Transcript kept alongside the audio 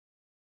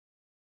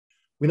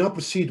We now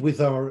proceed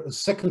with our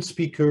second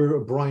speaker,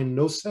 Brian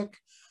Nosek,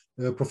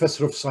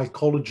 professor of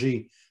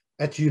psychology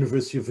at the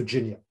University of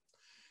Virginia.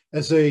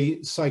 As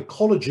a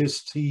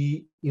psychologist,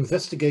 he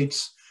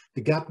investigates the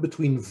gap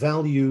between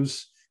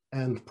values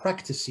and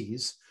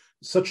practices,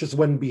 such as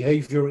when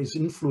behavior is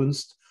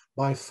influenced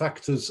by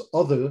factors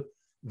other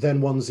than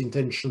one's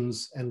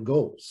intentions and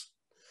goals.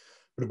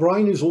 But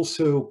Brian is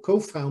also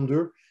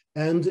co-founder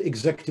and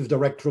executive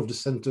director of the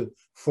Center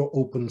for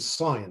Open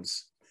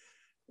Science.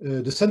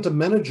 The center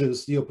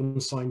manages the Open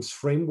Science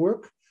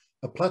Framework,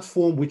 a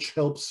platform which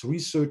helps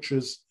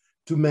researchers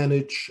to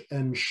manage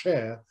and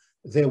share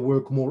their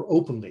work more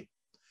openly.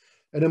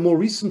 And then more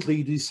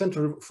recently, the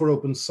Center for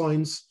Open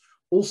Science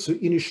also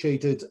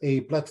initiated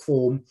a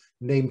platform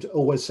named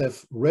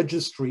OSF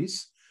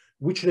Registries,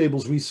 which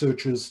enables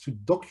researchers to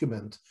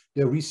document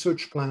their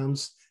research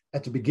plans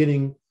at the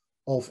beginning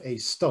of a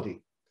study.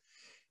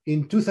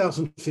 In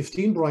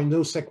 2015, Brian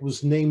Nosek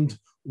was named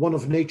one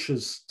of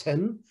Nature's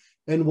 10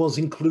 and was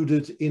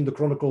included in the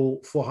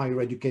Chronicle for Higher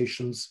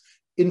Education's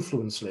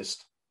influence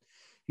list.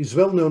 He's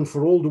well known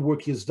for all the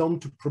work he has done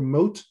to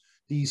promote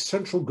the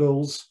central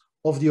goals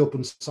of the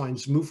open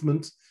science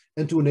movement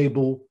and to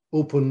enable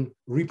open,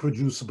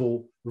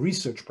 reproducible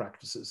research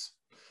practices.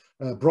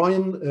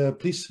 Brian,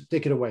 please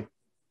take it away.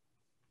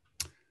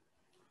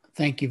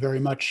 Thank you very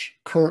much,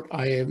 Kurt.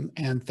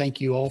 And thank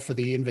you all for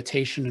the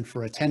invitation and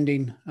for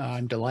attending.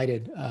 I'm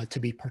delighted to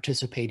be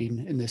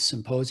participating in this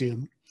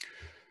symposium.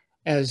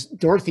 As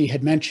Dorothy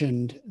had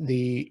mentioned,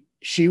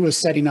 she was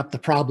setting up the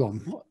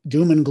problem,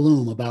 doom and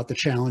gloom about the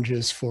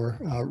challenges for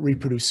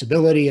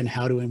reproducibility and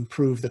how to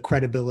improve the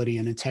credibility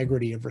and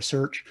integrity of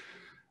research.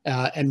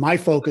 And my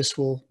focus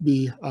will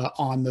be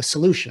on the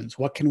solutions.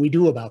 What can we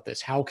do about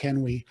this? How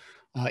can we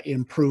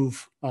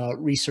improve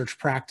research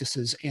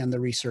practices and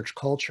the research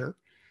culture?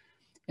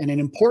 And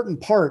an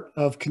important part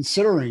of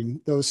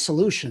considering those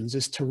solutions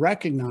is to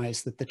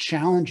recognize that the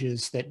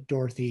challenges that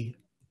Dorothy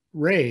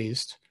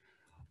raised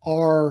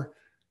are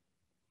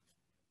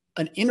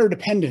an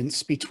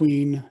interdependence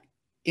between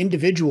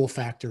individual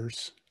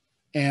factors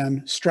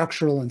and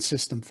structural and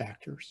system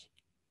factors.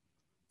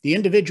 The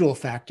individual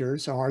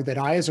factors are that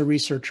I, as a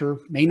researcher,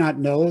 may not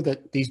know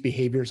that these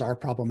behaviors are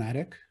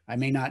problematic. I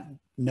may not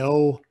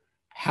know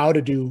how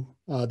to do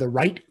the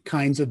right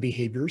kinds of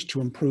behaviors to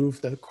improve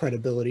the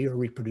credibility or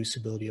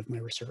reproducibility of my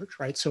research,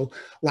 right? So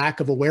lack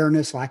of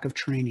awareness, lack of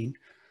training.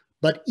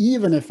 But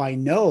even if I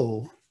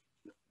know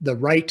the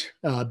right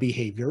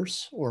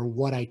behaviors or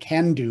what I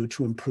can do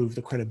to improve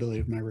the credibility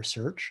of my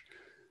research,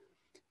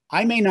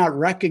 I may not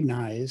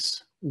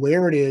recognize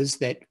where it is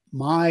that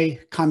my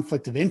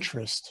conflict of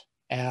interest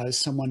as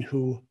someone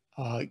who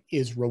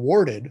is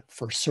rewarded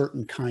for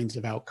certain kinds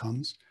of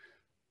outcomes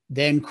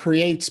then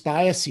creates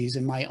biases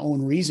in my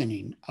own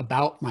reasoning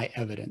about my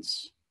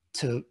evidence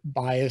to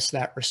bias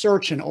that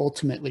research and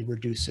ultimately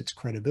reduce its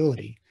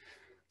credibility.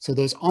 So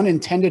those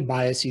unintended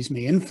biases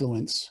may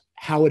influence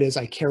how it is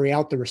I carry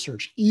out the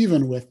research,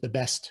 even with the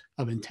best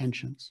of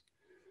intentions.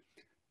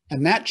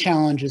 And that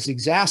challenge is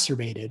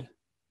exacerbated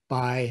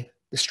by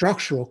the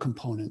structural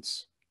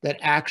components that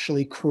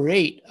actually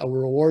create a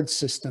reward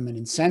system and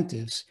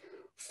incentives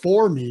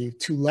for me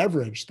to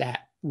leverage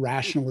that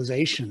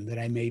rationalization that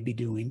I may be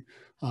doing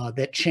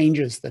that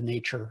changes the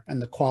nature and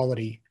the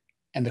quality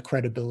and the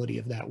credibility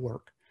of that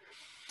work.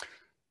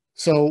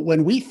 So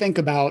when we think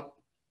about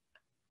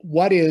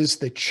what is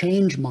the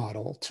change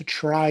model to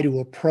try to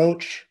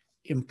approach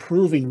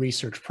improving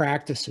research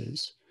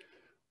practices,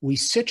 we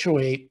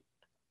situate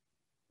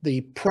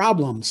the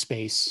problem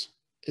space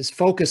is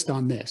focused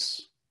on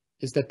this,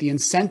 is that the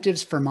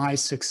incentives for my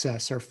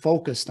success are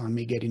focused on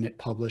me getting it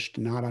published,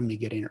 not on me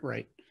getting it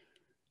right.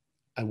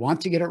 I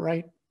want to get it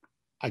right.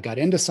 I got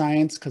into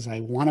science because I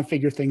want to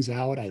figure things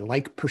out. I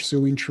like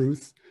pursuing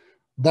truth,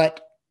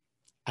 but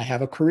I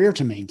have a career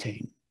to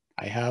maintain.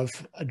 I have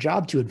a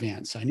job to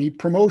advance. I need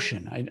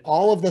promotion.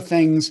 All of the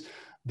things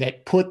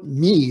that put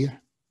me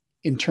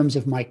in terms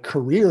of my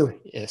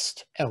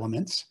careerist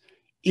elements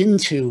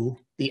into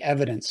the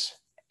evidence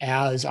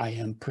as I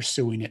am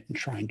pursuing it and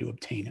trying to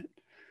obtain it.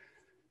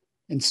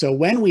 And so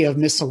when we have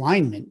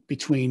misalignment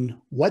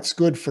between what's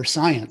good for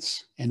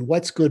science and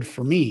what's good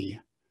for me,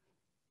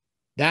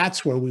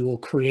 that's where we will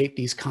create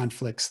these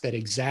conflicts that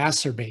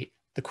exacerbate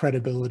the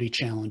credibility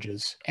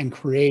challenges and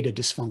create a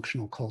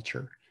dysfunctional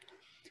culture.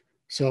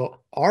 So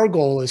our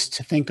goal is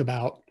to think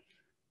about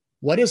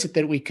what is it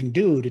that we can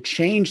do to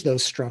change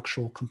those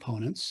structural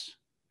components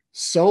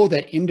so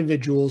that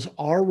individuals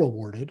are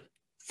rewarded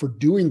for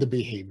doing the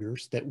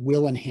behaviors that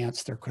will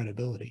enhance their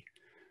credibility.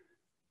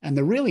 And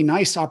the really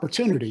nice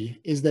opportunity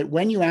is that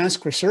when you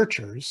ask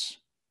researchers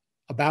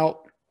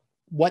about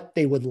what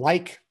they would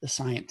like the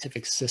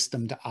scientific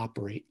system to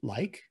operate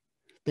like,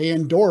 they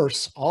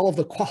endorse all of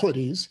the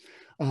qualities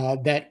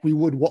that we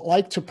would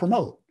like to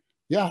promote.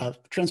 Yeah,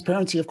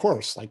 transparency, of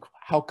course. Like,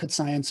 how could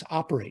science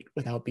operate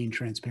without being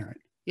transparent?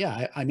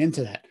 Yeah, I'm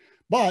into that.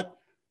 But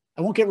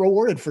I won't get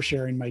rewarded for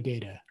sharing my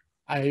data.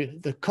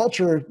 The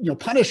culture,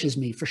 punishes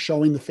me for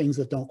showing the things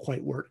that don't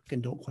quite work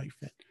and don't quite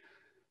fit.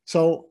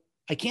 So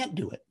I can't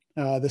do it.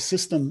 the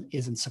system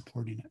isn't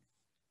supporting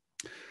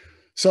it.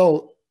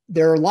 So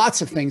there are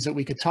lots of things that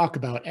we could talk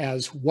about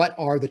as what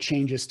are the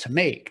changes to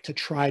make to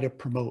try to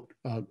promote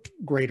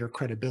greater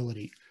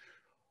credibility.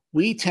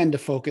 We tend to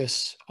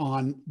focus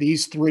on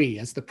these three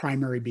as the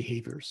primary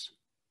behaviors.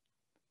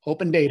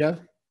 Open data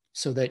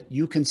so that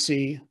you can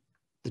see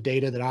the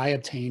data that I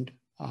obtained,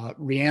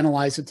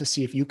 reanalyze it to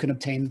see if you can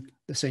obtain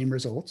the same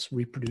results,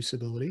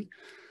 reproducibility,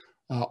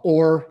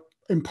 or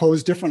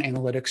impose different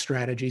analytic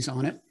strategies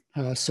on it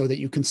so that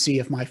you can see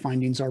if my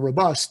findings are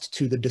robust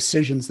to the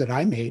decisions that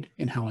I made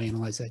in how I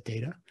analyze that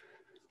data.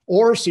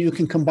 Or so you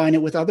can combine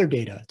it with other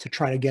data to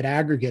try to get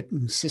aggregate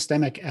and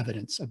systemic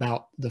evidence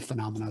about the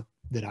phenomena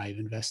that I've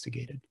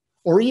investigated,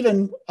 or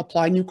even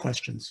apply new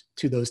questions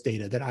to those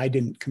data that I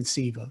didn't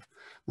conceive of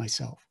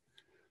myself.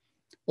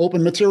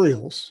 Open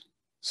materials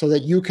so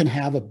that you can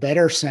have a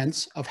better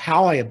sense of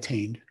how I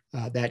obtained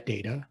that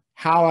data,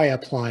 how I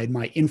applied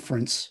my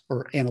inference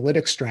or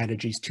analytic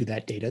strategies to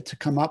that data to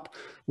come up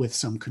with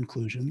some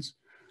conclusions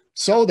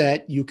so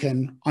that you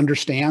can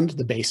understand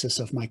the basis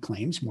of my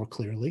claims more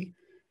clearly.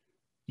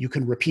 You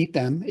can repeat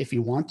them if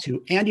you want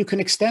to, and you can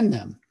extend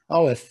them.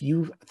 Oh, if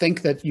you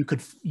think that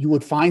you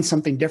would find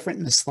something different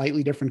in a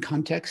slightly different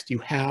context, you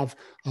have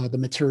the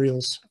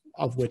materials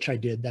of which I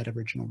did that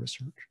original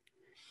research.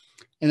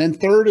 And then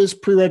third is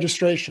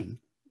pre-registration.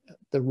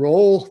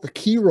 The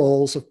key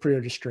roles of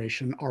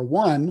pre-registration are,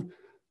 one,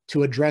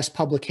 to address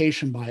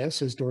publication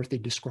bias, as Dorothy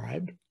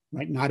described,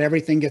 right? Not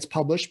everything gets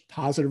published.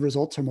 Positive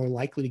results are more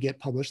likely to get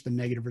published than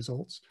negative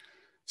results.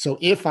 So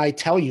if I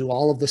tell you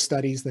all of the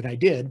studies that I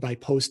did by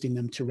posting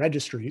them to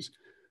registries,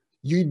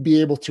 you'd be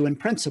able to, in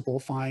principle,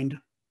 find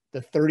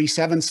the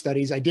 37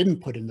 studies I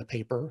didn't put in the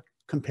paper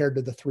compared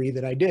to the 3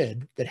 that I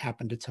did that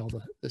happened to tell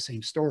the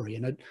same story,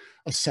 and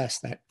assess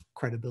that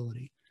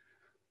credibility.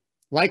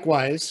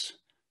 Likewise,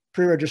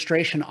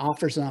 pre-registration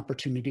offers an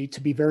opportunity to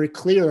be very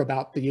clear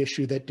about the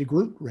issue that de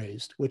Groot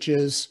raised, which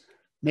is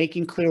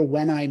making clear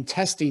when I'm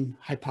testing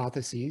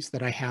hypotheses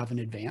that I have in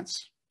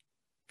advance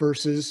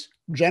versus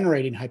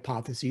generating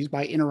hypotheses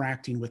by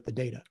interacting with the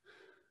data.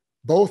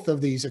 Both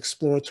of these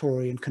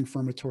exploratory and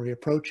confirmatory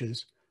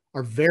approaches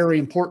are very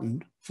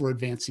important for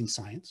advancing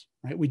science,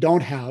 right? We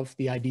don't have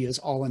the ideas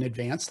all in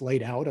advance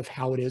laid out of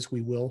how it is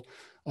we will,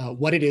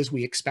 what it is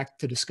we expect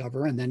to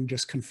discover, and then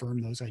just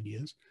confirm those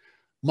ideas.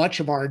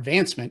 Much of our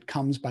advancement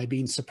comes by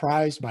being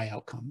surprised by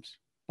outcomes,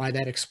 by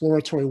that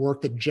exploratory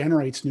work that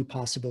generates new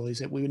possibilities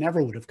that we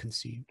never would have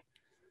conceived.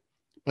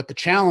 But the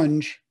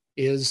challenge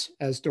is,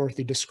 as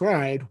Dorothy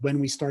described, when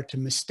we start to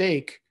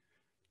mistake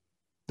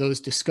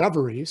those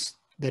discoveries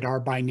that are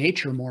by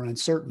nature more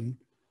uncertain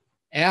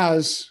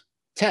as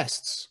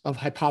tests of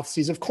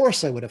hypotheses. Of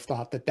course, I would have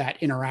thought that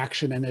that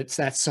interaction and it's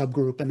that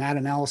subgroup and that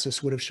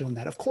analysis would have shown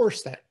that. Of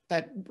course, that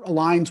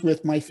aligns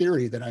with my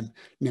theory that I'm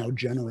now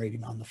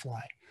generating on the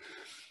fly.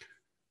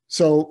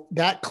 So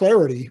that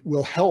clarity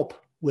will help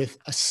with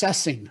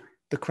assessing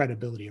the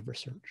credibility of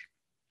research.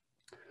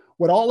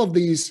 What all of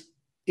these,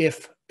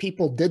 if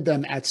people did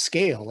them at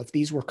scale, if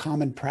these were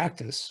common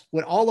practice,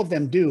 what all of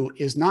them do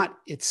is not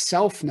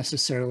itself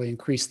necessarily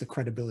increase the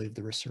credibility of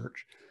the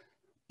research,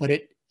 but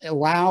it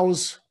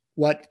allows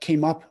what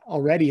came up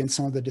already in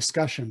some of the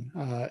discussion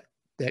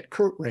that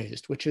Kurt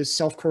raised, which is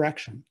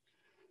self-correction.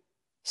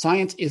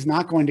 Science is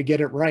not going to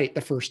get it right the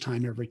first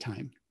time every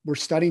time. We're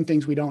studying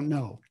things we don't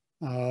know.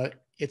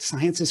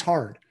 Science is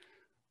hard.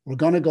 We're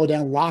going to go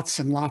down lots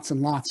and lots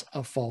and lots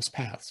of false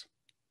paths.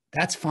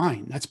 That's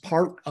fine. That's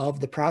part of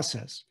the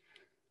process.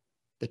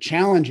 The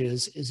challenge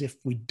is if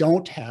we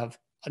don't have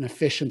an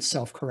efficient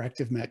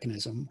self-corrective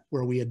mechanism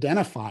where we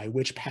identify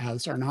which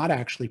paths are not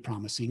actually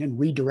promising and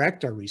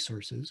redirect our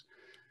resources,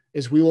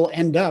 is we will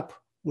end up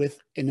with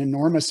an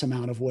enormous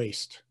amount of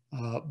waste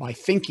by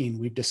thinking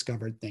we've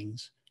discovered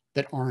things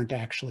that aren't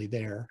actually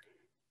there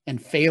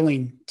and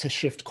failing to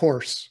shift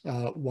course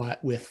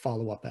with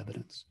follow-up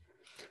evidence.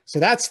 So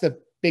that's the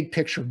big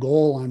picture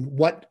goal on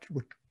what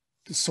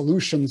the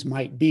solutions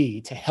might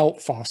be to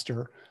help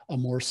foster a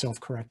more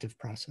self-corrective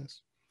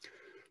process.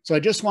 So I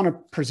just want to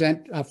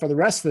present for the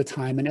rest of the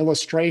time an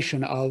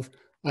illustration of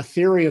a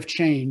theory of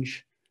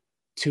change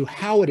to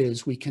how it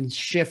is we can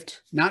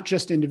shift not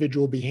just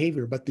individual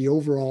behavior, but the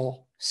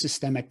overall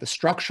systemic, the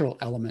structural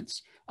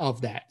elements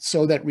of that,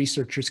 so that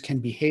researchers can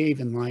behave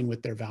in line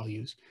with their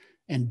values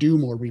and do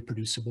more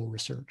reproducible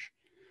research.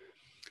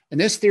 And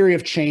this theory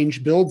of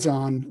change builds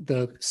on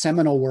the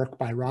seminal work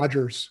by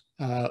Rogers,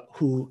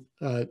 who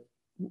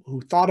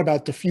thought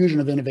about diffusion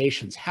of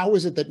innovations. How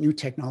is it that new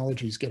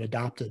technologies get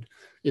adopted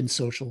in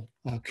social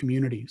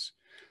communities?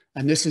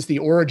 And this is the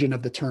origin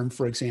of the term,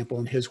 for example,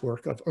 in his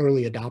work of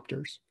early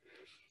adopters.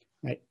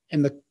 Right?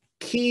 And the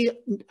key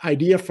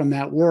idea from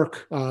that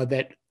work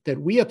that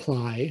we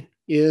apply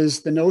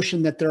is the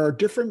notion that there are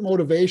different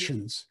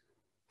motivations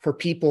for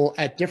people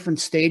at different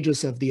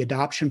stages of the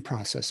adoption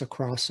process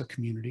across a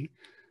community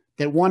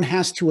that one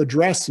has to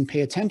address and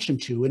pay attention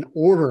to in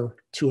order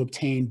to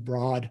obtain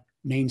broad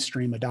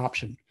mainstream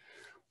adoption.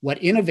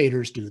 What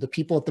innovators do, the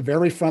people at the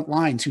very front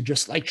lines who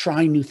just like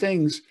trying new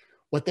things,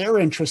 what they're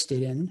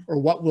interested in or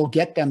what will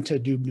get them to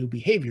do new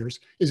behaviors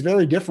is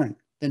very different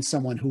than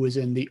someone who is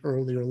in the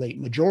early or late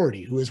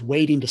majority, who is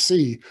waiting to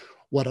see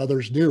what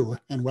others do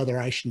and whether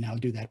I should now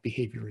do that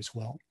behavior as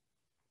well.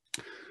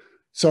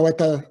 So at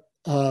the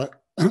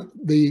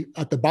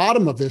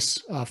bottom of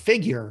this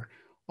figure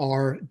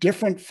are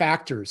different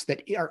factors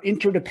that are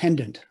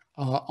interdependent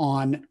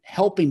on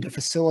helping to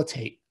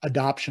facilitate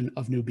adoption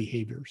of new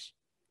behaviors.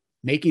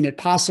 Making it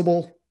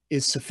possible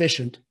is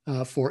sufficient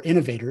for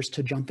innovators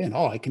to jump in.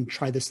 Oh, I can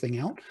try this thing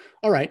out.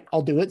 All right,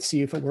 I'll do it,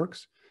 see if it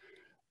works.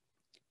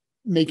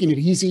 Making it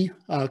easy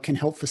can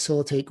help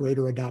facilitate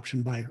greater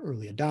adoption by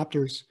early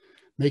adopters.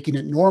 Making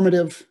it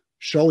normative,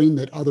 showing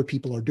that other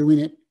people are doing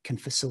it, can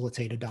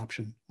facilitate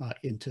adoption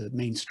into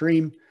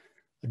mainstream.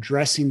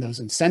 Addressing those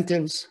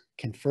incentives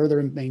can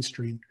further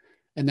mainstream.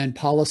 And then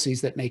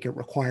policies that make it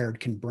required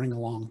can bring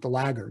along the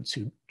laggards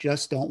who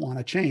just don't want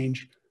to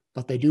change,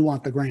 but they do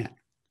want the grant,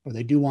 or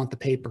they do want the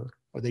paper,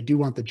 or they do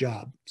want the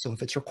job. So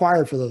if it's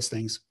required for those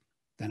things,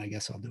 then I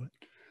guess I'll do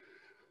it.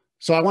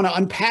 So I want to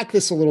unpack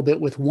this a little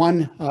bit with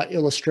one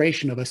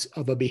illustration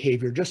of a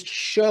behavior, just to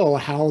show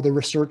how the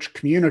research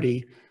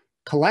community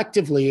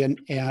collectively and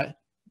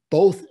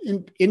both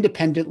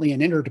independently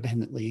and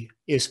interdependently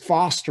is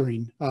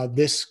fostering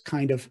this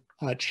kind of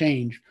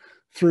change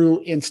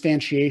through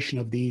instantiation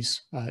of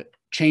these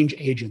change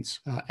agents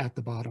at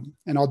the bottom.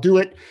 And I'll do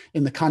it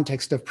in the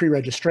context of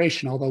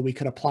pre-registration, although we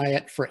could apply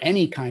it for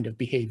any kind of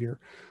behavior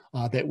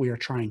that we are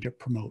trying to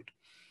promote.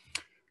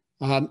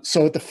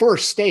 So at the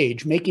first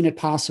stage, making it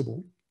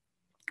possible,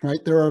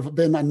 right? There have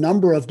been a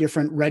number of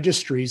different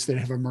registries that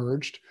have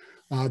emerged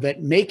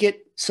that make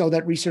it so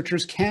that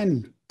researchers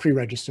can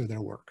pre-register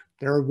their work.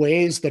 There are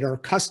ways that are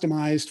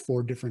customized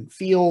for different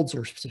fields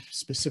or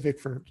specific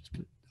for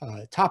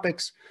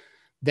topics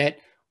that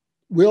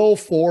will,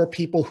 for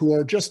people who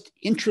are just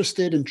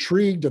interested,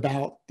 intrigued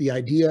about the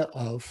idea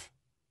of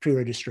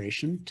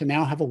pre-registration, to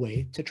now have a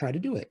way to try to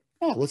do it.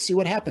 Oh, let's see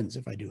what happens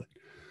if I do it.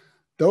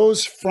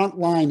 Those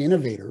frontline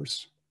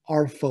innovators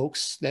are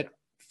folks that,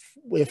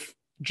 if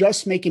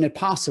just making it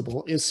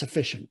possible is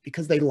sufficient,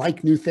 because they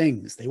like new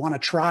things. They want to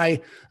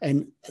try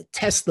and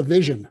test the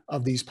vision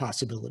of these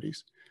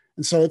possibilities.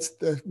 And so it's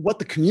what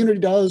the community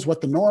does, what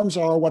the norms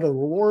are, what are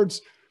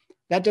rewards,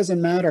 that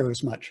doesn't matter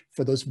as much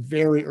for those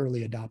very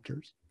early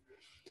adopters.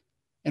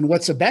 And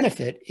what's a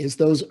benefit is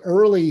those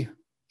early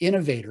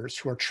innovators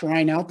who are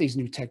trying out these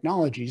new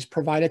technologies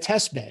provide a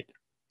test bed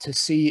to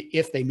see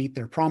if they meet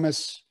their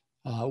promise,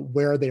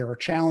 where there are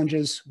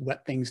challenges,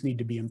 what things need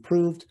to be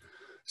improved,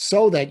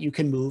 so that you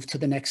can move to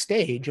the next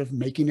stage of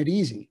making it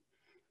easy.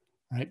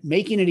 Right?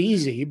 Making it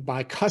easy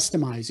by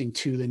customizing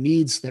to the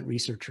needs that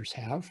researchers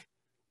have,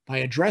 by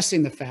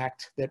addressing the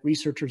fact that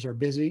researchers are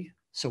busy,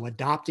 so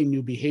adopting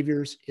new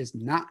behaviors is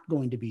not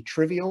going to be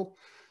trivial.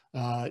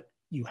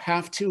 You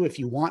have to, if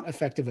you want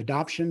effective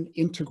adoption,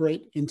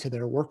 integrate into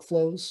their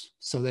workflows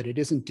so that it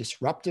isn't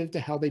disruptive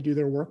to how they do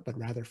their work, but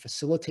rather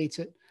facilitates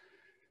it.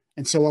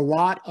 And so a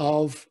lot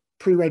of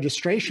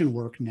pre-registration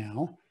work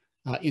now,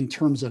 in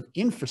terms of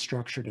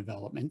infrastructure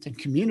development and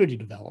community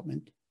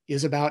development,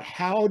 is about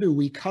how do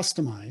we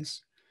customize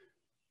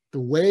the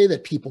way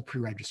that people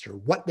pre-register,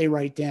 what they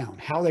write down,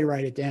 how they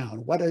write it down,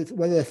 what are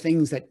the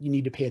things that you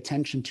need to pay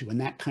attention to, and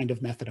that kind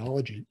of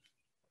methodology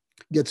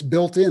gets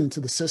built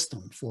into the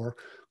system for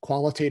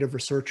qualitative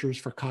researchers,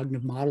 for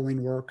cognitive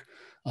modeling work,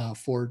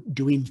 for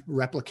doing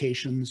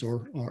replications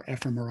or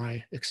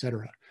fMRI, et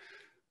cetera.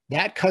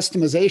 That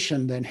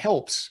customization then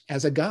helps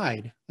as a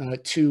guide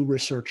to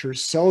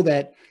researchers so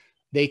that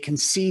they can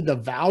see the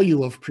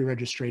value of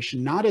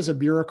pre-registration, not as a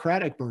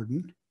bureaucratic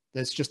burden,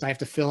 that's just I have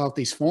to fill out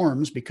these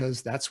forms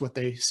because that's what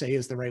they say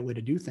is the right way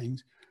to do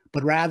things,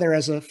 but rather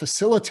as a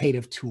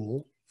facilitative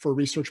tool for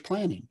research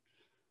planning.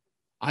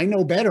 I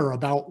know better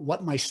about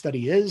what my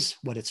study is,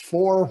 what it's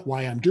for,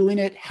 why I'm doing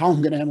it, how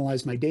I'm going to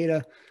analyze my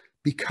data,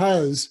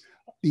 because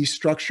these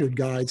structured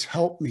guides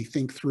help me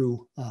think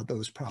through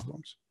those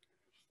problems.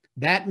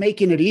 That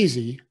making it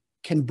easy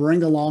can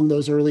bring along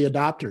those early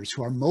adopters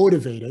who are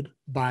motivated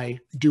by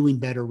doing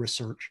better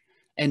research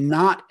and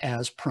not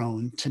as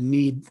prone to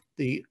need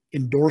the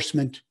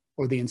endorsement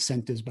or the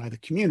incentives by the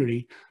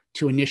community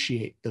to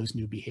initiate those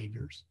new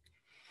behaviors.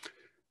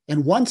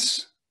 And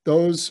once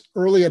those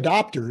early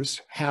adopters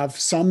have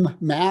some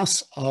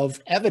mass of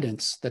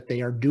evidence that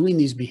they are doing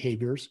these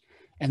behaviors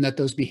and that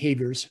those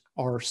behaviors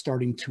are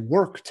starting to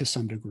work to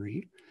some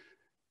degree,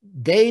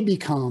 they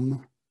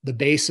become the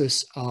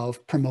basis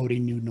of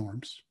promoting new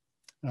norms.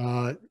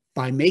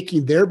 By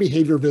making their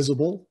behavior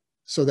visible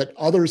so that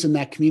others in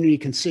that community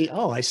can see,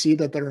 oh, I see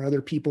that there are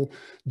other people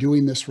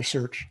doing this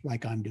research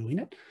like I'm doing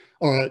it,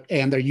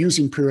 and they're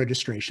using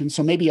pre-registration,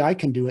 so maybe I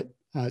can do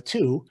it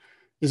too,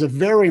 is a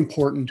very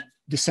important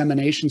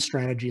dissemination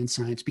strategy in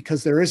science,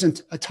 because there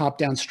isn't a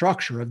top-down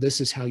structure of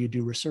this is how you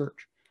do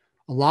research.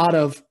 A lot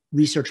of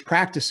research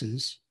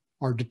practices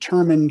are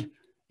determined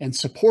and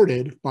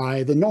supported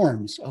by the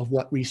norms of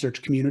what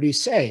research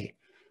communities say.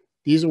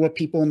 These are what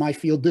people in my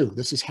field do.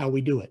 This is how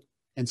we do it.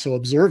 And so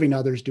observing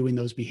others doing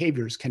those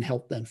behaviors can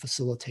help then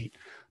facilitate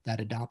that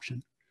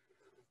adoption.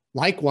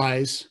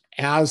 Likewise,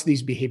 as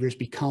these behaviors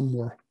become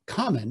more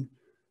common,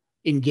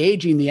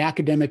 engaging the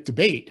academic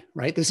debate,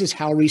 right? This is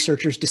how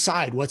researchers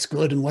decide what's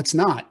good and what's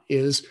not,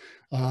 is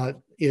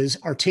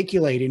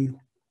articulating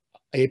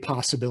a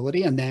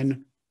possibility and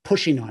then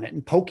pushing on it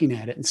and poking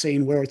at it and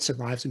saying where it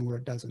survives and where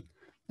it doesn't.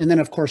 And then,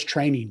 of course,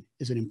 training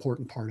is an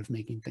important part of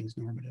making things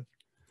normative.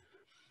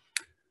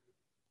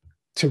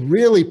 To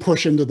really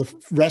push into the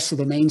rest of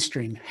the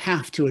mainstream,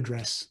 have to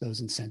address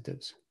those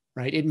incentives,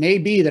 right? It may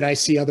be that I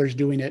see others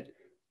doing it,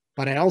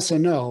 but I also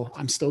know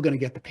I'm still going to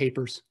get the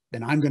papers.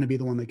 Then I'm going to be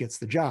the one that gets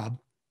the job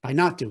by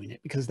not doing it,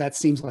 because that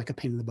seems like a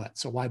pain in the butt.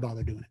 So why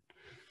bother doing it?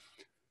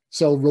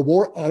 So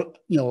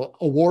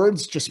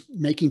awards, just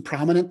making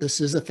prominent,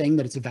 this is a thing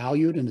that it's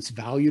valued, and it's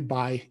valued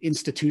by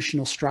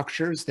institutional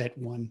structures that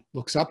one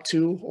looks up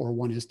to or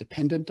one is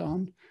dependent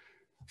on.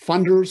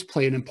 Funders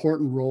play an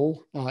important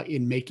role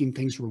in making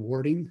things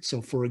rewarding. So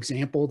for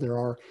example, there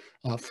are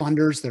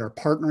funders that are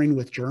partnering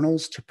with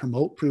journals to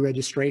promote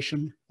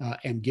pre-registration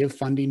and give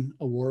funding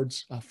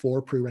awards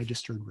for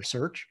pre-registered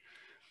research.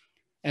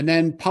 And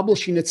then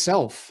publishing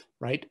itself,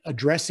 right?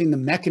 Addressing the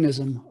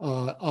mechanism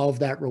of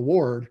that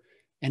reward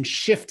and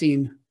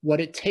shifting what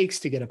it takes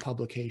to get a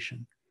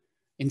publication.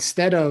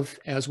 Instead of,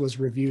 as was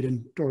reviewed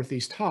in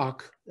Dorothy's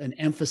talk, an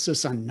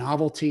emphasis on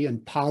novelty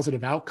and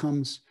positive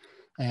outcomes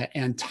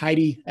and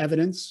tidy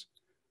evidence,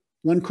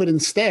 one could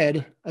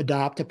instead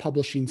adopt a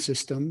publishing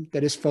system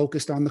that is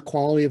focused on the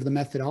quality of the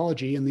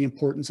methodology and the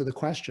importance of the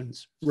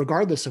questions,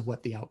 regardless of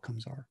what the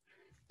outcomes are.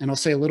 And I'll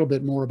say a little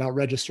bit more about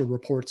registered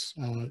reports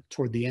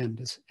toward the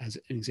end as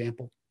an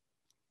example.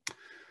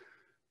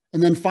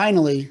 And then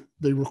finally,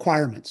 the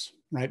requirements,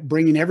 right?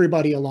 Bringing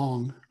everybody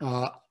along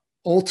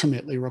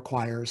ultimately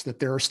requires that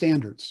there are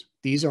standards.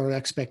 These are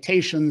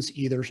expectations,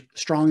 either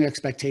strong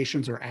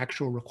expectations or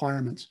actual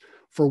requirements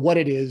for what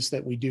it is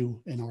that we do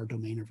in our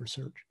domain of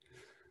research.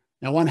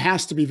 Now, one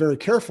has to be very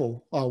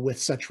careful with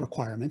such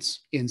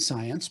requirements in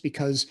science,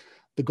 because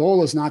the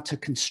goal is not to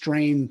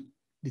constrain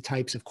the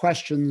types of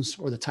questions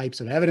or the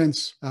types of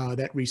evidence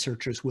that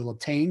researchers will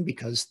obtain,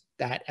 because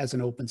that as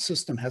an open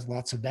system has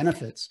lots of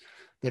benefits,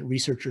 that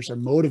researchers are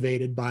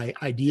motivated by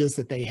ideas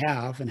that they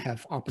have and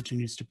have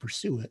opportunities to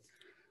pursue it.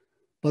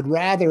 But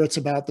rather it's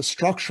about the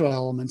structural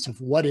elements of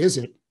what is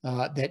it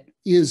that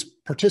is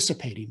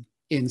participating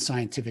in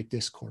scientific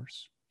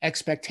discourse.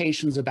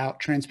 Expectations about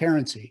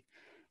transparency,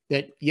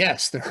 that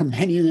yes, there are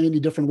many,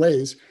 many different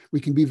ways we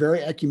can be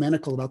very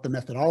ecumenical about the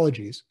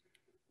methodologies,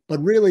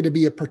 but really to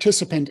be a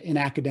participant in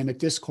academic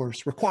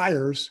discourse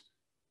requires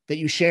that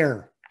you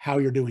share how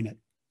you're doing it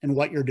and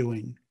what you're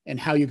doing and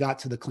how you got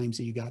to the claims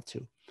that you got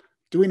to.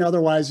 Doing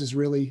otherwise is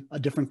really a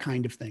different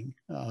kind of thing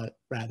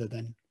rather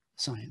than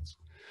science.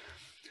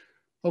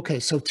 Okay,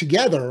 so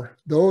together,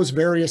 those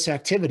various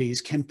activities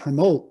can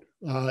promote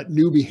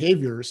new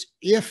behaviors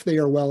if they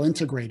are well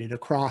integrated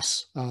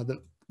across the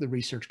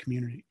research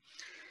community.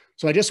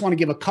 So I just want to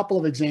give a couple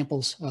of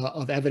examples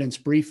of evidence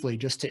briefly,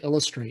 just to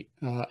illustrate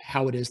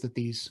how it is that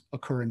these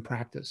occur in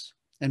practice.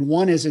 And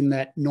one is in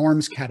that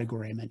norms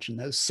category I mentioned,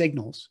 those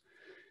signals.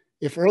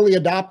 If early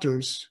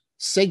adopters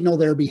signal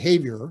their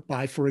behavior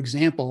by, for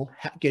example,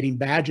 getting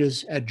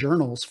badges at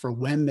journals for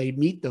when they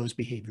meet those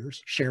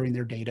behaviors, sharing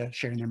their data,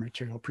 sharing their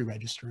material,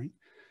 pre-registering,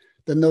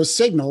 then those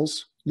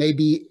signals may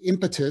be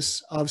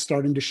impetus of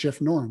starting to shift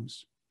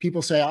norms.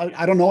 People say,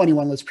 I don't know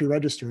anyone that's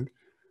pre-registered,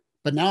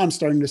 but now I'm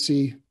starting to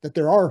see that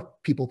there are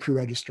people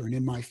pre-registering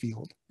in my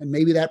field. And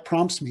maybe that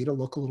prompts me to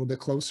look a little bit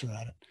closer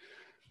at it.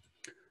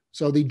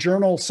 So the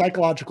journal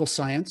Psychological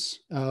Science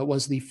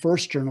was the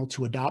first journal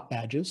to adopt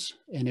badges,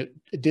 and it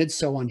did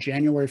so on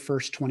January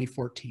 1st,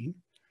 2014.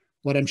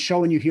 What I'm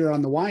showing you here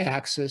on the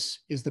y-axis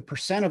is the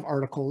percent of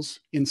articles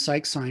in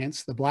Psych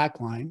Science, the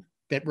black line,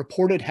 that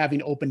reported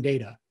having open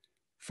data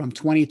from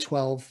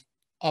 2012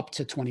 up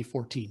to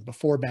 2014,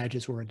 before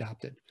badges were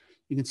adopted.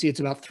 You can see it's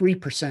about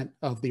 3%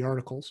 of the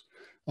articles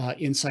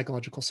in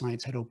Psychological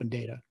Science had open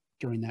data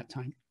during that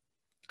time.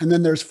 And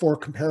then there's 4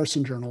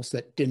 comparison journals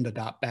that didn't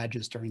adopt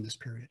badges during this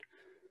period.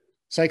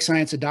 Psych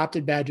Science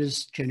adopted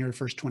badges January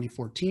 1st,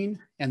 2014,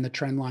 and the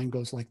trend line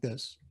goes like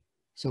this.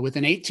 So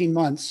within 18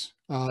 months,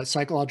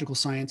 Psychological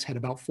Science had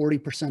about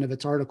 40% of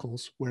its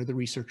articles where the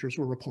researchers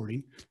were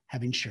reporting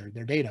having shared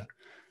their data,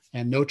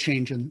 and no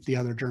change in the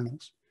other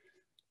journals.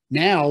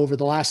 Now, over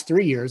the last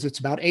 3 years, it's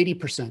about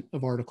 80%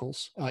 of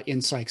articles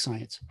in Psych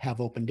Science have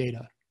open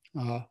data.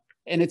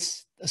 And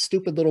it's a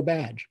stupid little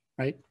badge,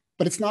 right?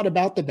 But it's not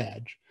about the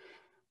badge.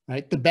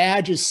 Right? The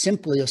badge is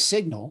simply a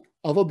signal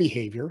of a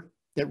behavior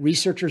that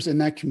researchers in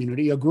that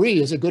community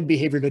agree is a good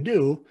behavior to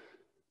do,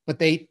 but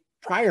they,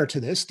 prior to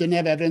this, didn't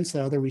have evidence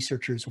that other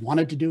researchers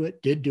wanted to do it,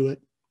 did do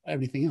it,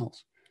 everything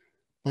else.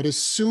 But as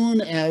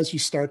soon as you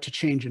start to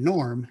change a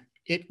norm,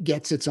 it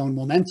gets its own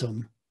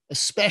momentum,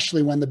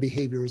 especially when the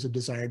behavior is a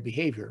desired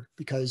behavior,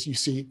 because you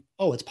see,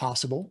 oh, it's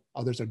possible,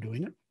 others are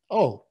doing it.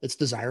 Oh, it's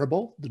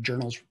desirable, the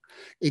journal's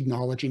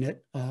acknowledging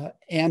it,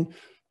 and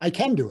I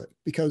can do it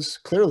because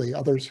clearly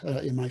others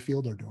in my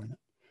field are doing it.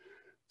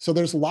 So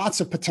there's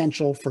lots of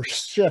potential for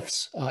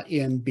shifts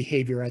in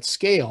behavior at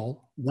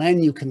scale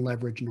when you can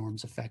leverage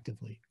norms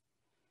effectively.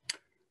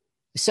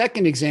 The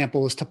second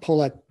example is to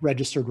pull at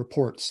registered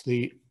reports,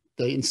 the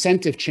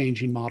incentive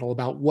changing model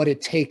about what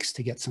it takes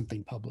to get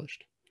something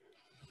published.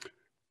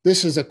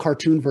 This is a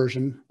cartoon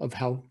version of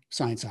how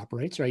science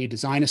operates, right? You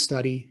design a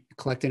study,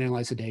 collect and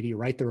analyze the data, you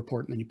write the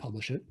report, and then you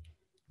publish it.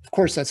 Of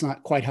course, that's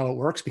not quite how it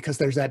works because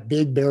there's that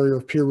big barrier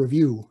of peer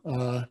review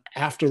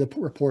after the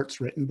report's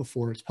written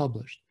before it's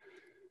published.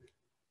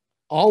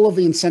 All of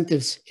the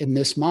incentives in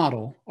this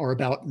model are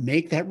about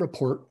make that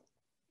report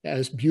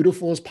as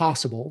beautiful as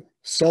possible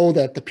so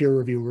that the peer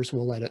reviewers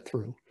will let it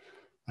through,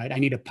 right? I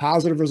need a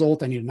positive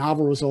result. I need a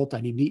novel result. I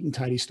need a neat and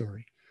tidy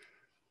story.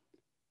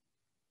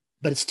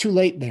 But it's too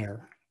late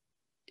there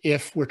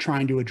if we're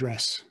trying to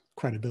address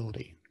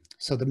credibility.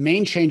 So the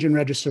main change in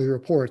registered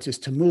reports is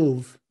to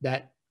move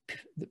that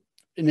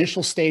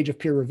initial stage of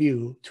peer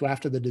review to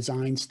after the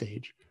design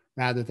stage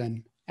rather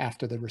than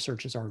after the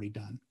research is already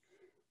done.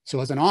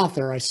 So as an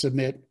author, I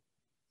submit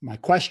my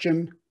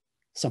question,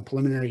 some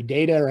preliminary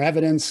data or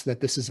evidence that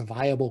this is a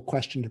viable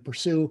question to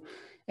pursue,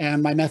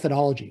 and my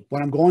methodology,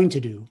 what I'm going to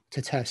do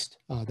to test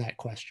that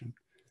question.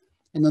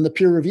 And then the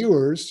peer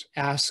reviewers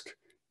ask,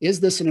 is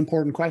this an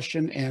important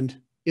question? And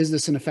is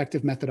this an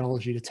effective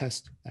methodology to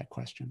test that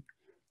question?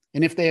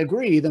 And if they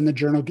agree, then the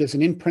journal gives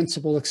an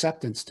in-principle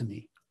acceptance to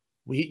me.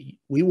 We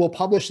will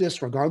publish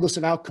this regardless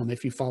of outcome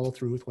if you follow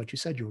through with what you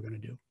said you were going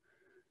to do.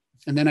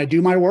 And then I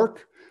do my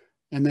work,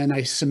 and then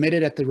I submit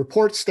it at the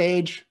report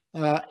stage,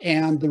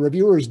 and the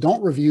reviewers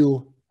don't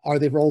review, are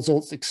the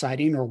results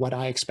exciting or what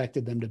I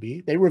expected them to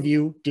be? They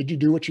review, did you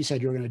do what you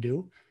said you were going to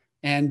do?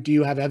 And do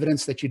you have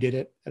evidence that you did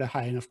it at a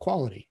high enough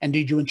quality? And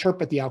did you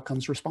interpret the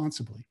outcomes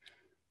responsibly?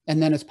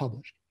 And then it's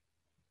published,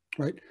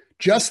 right?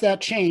 Just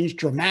that change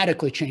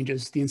dramatically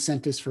changes the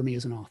incentives for me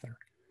as an author.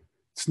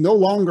 It's no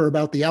longer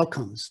about the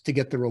outcomes to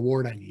get the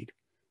reward I need.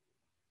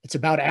 It's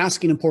about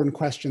asking important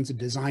questions and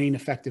designing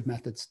effective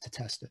methods to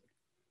test it.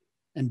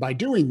 And by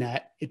doing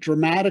that, it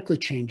dramatically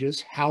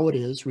changes how it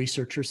is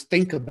researchers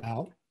think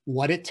about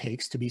what it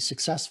takes to be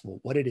successful,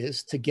 what it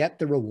is to get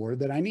the reward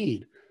that I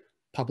need,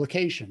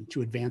 publication,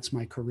 to advance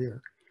my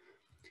career.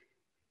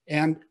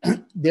 And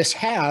this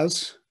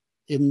has,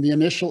 in the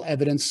initial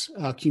evidence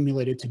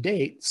accumulated to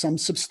date, some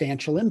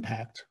substantial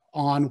impact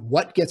on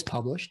what gets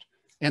published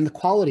and the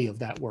quality of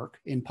that work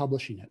in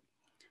publishing it.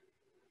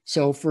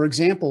 So for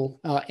example,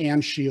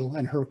 Anne Scheel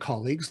and her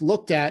colleagues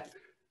looked at,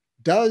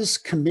 does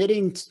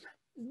committing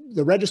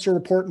the register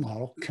report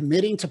model,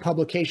 committing to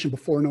publication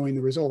before knowing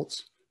the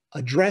results,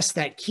 address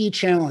that key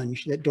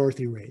challenge that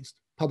Dorothy raised,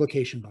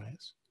 publication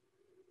bias?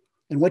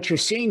 And what you're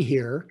seeing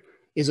here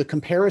is a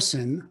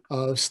comparison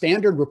of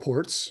standard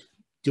reports,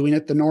 doing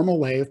it the normal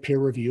way of peer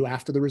review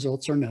after the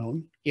results are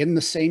known, in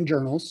the same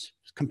journals,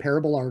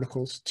 comparable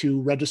articles,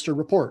 to registered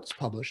reports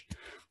published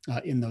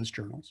in those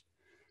journals.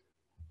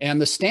 And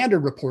the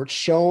standard reports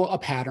show a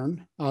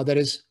pattern that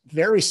is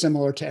very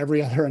similar to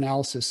every other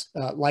analysis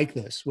like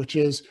this, which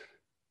is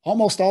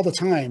almost all the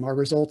time our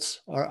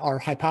results, our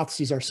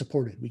hypotheses are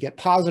supported. We get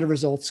positive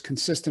results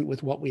consistent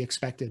with what we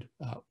expected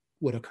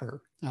would occur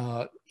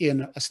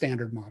in a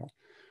standard model,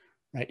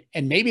 right?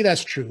 And maybe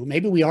that's true.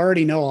 Maybe we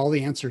already know all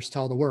the answers to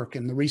all the work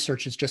and the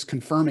research is just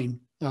confirming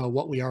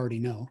what we already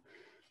know.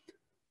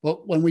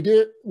 But when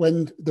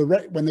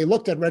they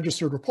looked at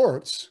registered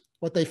reports,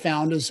 what they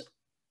found is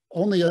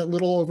only a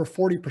little over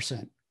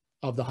 40%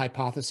 of the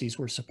hypotheses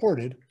were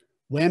supported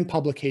when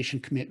publication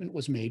commitment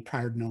was made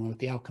prior to knowing what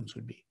the outcomes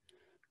would be.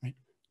 Right?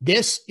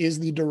 This is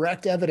the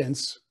direct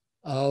evidence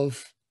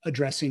of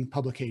addressing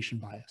publication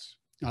bias.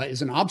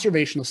 It's an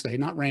observational study,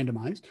 not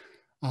randomized,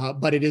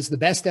 but it is the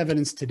best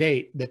evidence to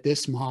date that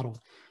this model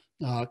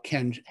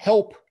can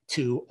help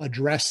to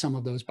address some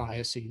of those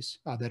biases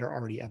that are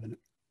already evident.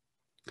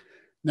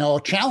 Now,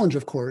 a challenge,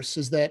 of course,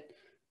 is that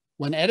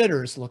when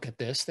editors look at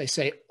this, they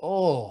say,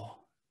 oh,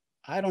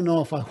 I don't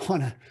know if I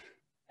want to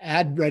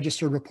add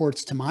registered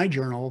reports to my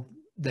journal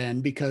then,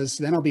 because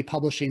then I'll be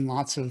publishing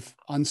lots of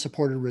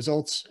unsupported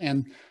results.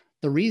 And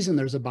the reason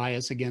there's a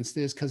bias against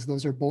it is because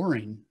those are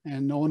boring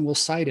and no one will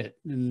cite it.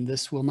 And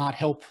this will not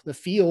help the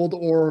field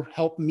or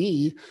help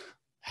me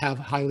have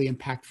a highly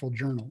impactful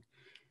journal.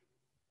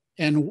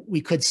 And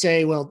we could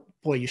say, well,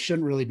 boy, you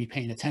shouldn't really be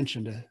paying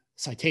attention to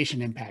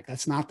citation impact.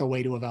 That's not the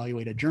way to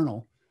evaluate a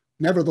journal.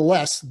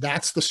 Nevertheless,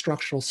 that's the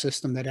structural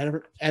system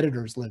that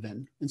editors live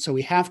in. And so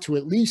we have to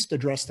at least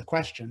address the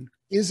question,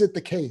 is it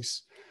the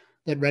case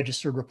that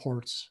registered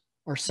reports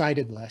are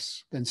cited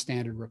less than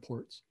standard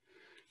reports?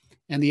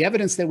 And the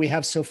evidence that we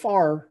have so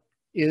far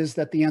is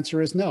that the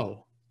answer is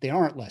no, they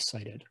aren't less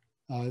cited.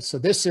 So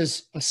this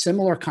is a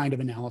similar kind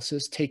of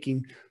analysis,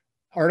 taking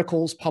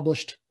articles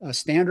published a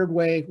standard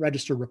way,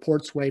 registered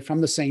reports way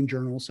from the same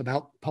journals,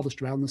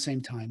 published around the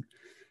same time,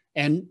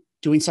 and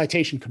doing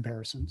citation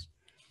comparisons.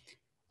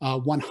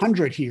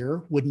 100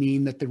 here would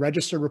mean that the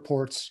registered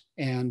reports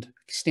and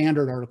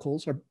standard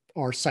articles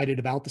are cited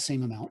about the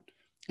same amount.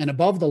 And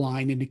above the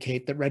line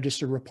indicate that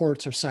registered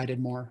reports are cited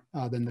more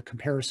than the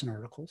comparison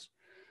articles.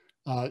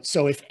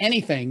 So if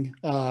anything,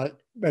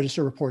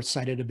 registered reports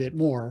cited a bit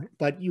more,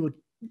 but you would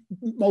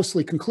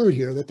mostly conclude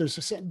here that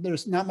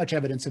there's not much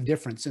evidence of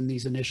difference in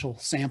these initial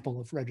sample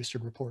of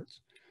registered reports.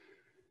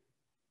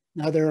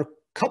 Now, there are a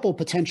couple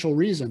potential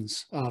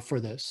reasons for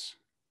this,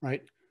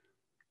 right?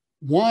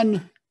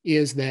 One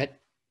is that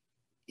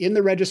in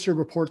the registered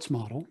reports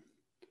model,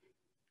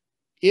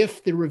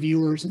 if the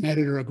reviewers and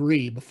editor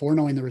agree before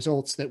knowing the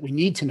results that we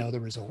need to know the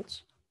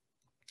results,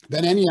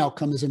 then any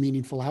outcome is a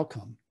meaningful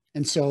outcome.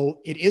 And so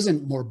it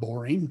isn't more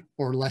boring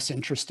or less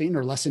interesting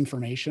or less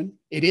information.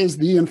 It is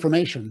the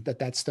information that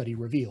that study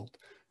revealed.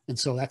 And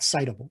so that's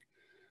citable.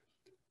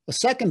 A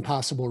second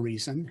possible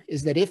reason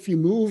is that if you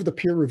move the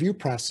peer review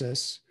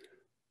process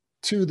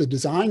to the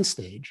design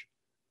stage,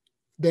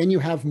 then you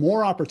have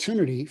more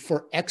opportunity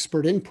for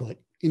expert input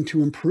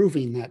into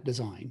improving that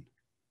design.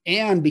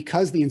 And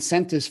because the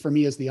incentives for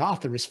me as the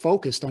author is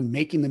focused on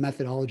making the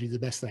methodology the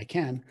best that I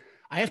can,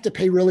 I have to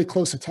pay really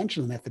close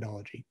attention to the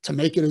methodology to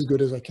make it as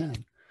good as I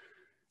can.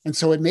 And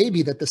so it may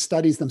be that the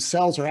studies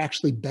themselves are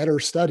actually better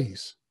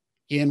studies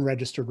in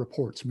registered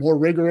reports, more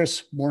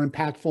rigorous, more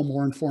impactful,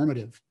 more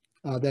informative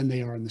than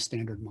they are in the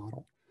standard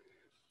model.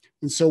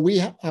 And so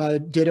we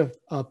did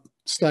a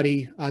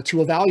study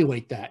to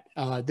evaluate that.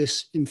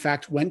 This, in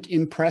fact, went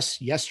in press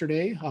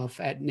yesterday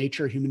at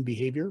Nature Human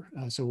Behavior,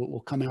 so it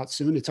will come out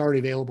soon. It's already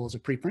available as a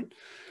preprint.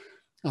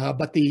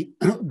 But the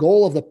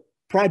goal of the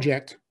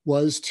project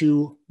was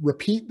to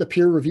repeat the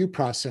peer review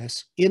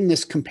process in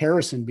this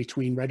comparison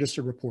between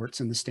registered reports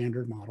and the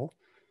standard model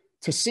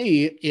to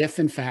see if,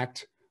 in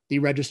fact, the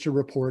registered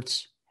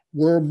reports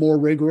were more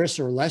rigorous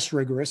or less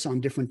rigorous on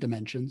different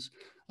dimensions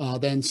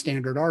than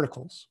standard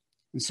articles.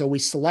 And so we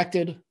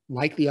selected,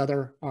 like the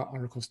other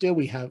articles did,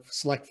 we have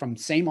select from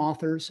same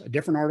authors, a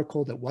different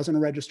article that wasn't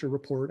a registered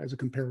report as a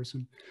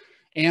comparison,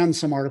 and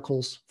some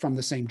articles from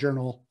the same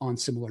journal on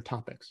similar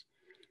topics.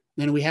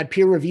 Then we had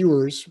peer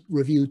reviewers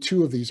review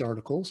 2 of these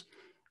articles,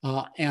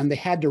 and they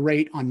had to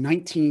rate on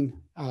 19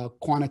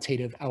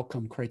 quantitative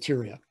outcome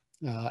criteria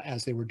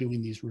as they were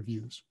doing these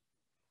reviews.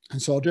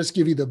 And so I'll just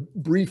give you the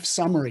brief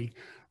summary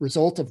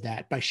result of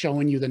that by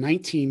showing you the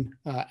 19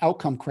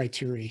 outcome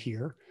criteria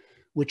here,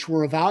 which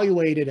were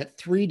evaluated at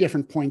 3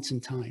 different points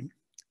in time.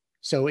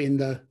 So in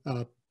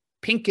the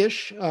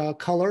pinkish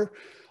color,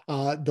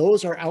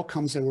 those are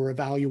outcomes that were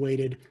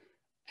evaluated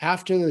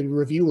after the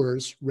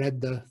reviewers read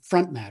the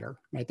front matter,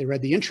 right? They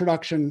read the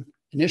introduction,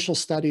 initial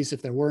studies,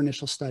 if there were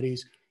initial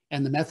studies,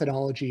 and the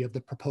methodology of the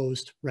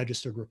proposed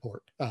registered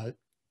report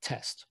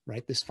test,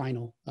 right? This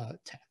final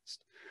test.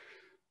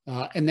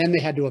 And then they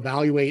had to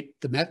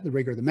evaluate the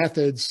rigor of the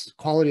methods,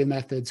 quality of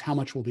methods, how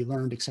much will be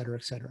learned, et cetera,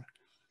 et cetera.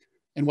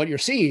 And what you're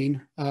seeing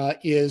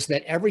is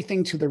that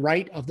everything to the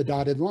right of the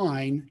dotted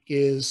line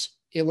is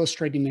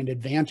illustrating an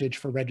advantage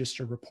for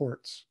registered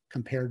reports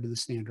compared to the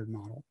standard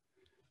model.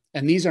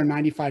 And these are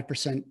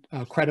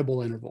 95%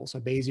 credible intervals, a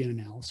Bayesian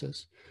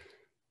analysis.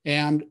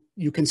 And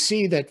you can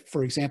see that,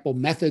 for example,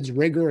 methods,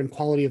 rigor, and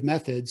quality of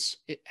methods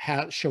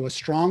show a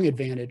strong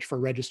advantage for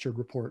registered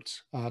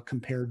reports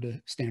compared to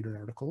standard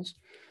articles.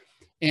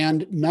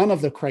 And none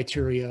of the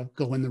criteria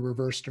go in the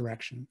reverse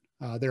direction.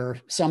 There are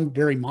some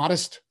very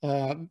modest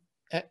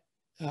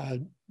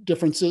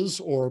differences,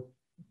 or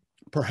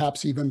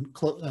perhaps even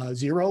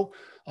 0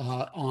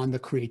 on the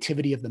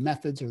creativity of the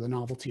methods or the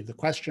novelty of the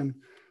question.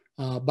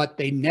 But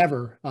they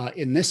never,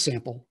 in this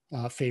sample,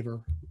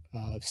 favor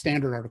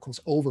standard articles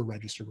over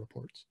registered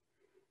reports.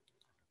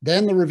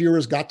 Then the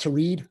reviewers got to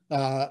read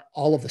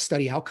all of the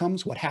study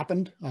outcomes, what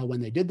happened when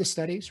they did the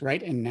studies,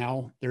 right? And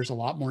now there's a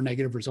lot more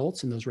negative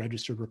results in those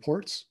registered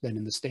reports than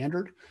in the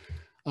standard.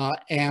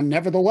 And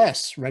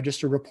nevertheless,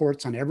 registered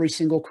reports on every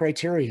single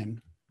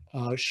criterion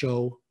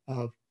show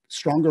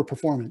stronger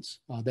performance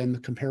than the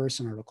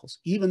comparison articles,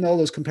 even though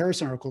those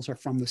comparison articles are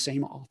from the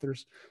same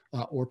authors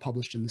or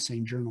published in the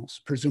same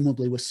journals,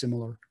 presumably with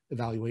similar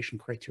evaluation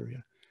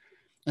criteria.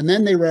 And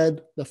then they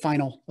read the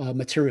final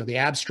material, the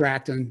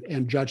abstract,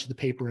 and judged the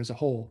paper as a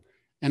whole.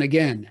 And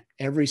again,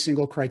 every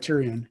single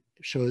criterion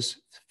shows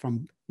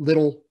from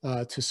little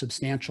to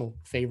substantial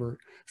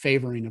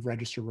favoring of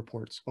registered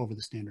reports over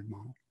the standard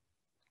model.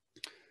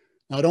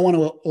 Now, I don't want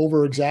to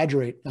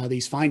over-exaggerate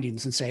these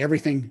findings and say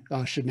everything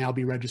should now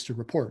be registered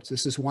reports.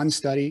 This is one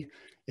study.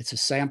 It's a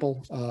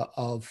sample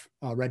of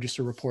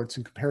registered reports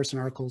and comparison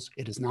articles.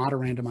 It is not a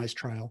randomized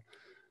trial.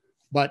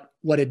 But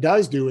what it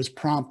does do is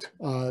prompt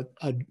a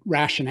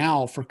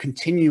rationale for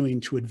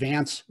continuing to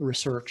advance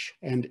research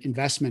and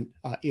investment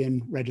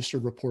in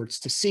registered reports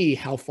to see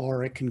how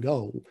far it can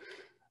go.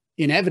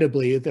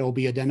 Inevitably, there will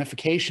be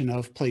identification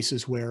of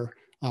places where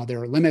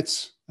there are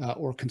limits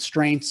or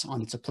constraints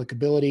on its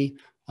applicability,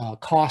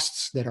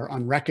 costs that are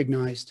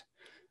unrecognized.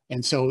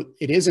 And so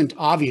it isn't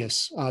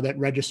obvious that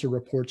registered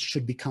reports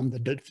should become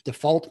the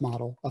default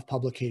model of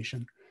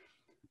publication.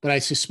 But I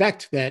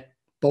suspect that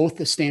both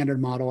the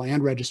standard model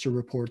and registered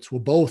reports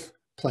will both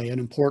play an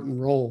important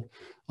role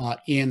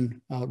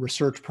in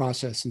research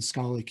process and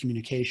scholarly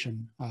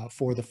communication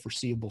for the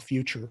foreseeable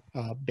future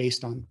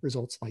based on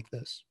results like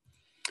this.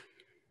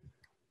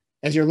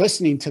 As you're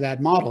listening to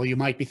that model, you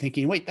might be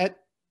thinking, wait,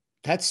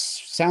 that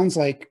sounds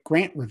like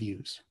grant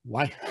reviews.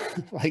 Why?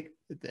 Like,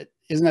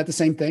 isn't that the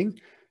same thing?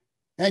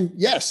 And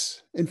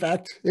yes, in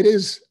fact, it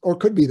is or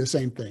could be the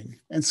same thing.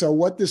 And so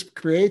what this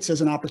creates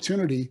as an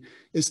opportunity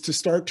is to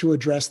start to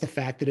address the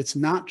fact that it's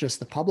not just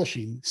the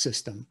publishing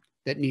system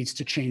that needs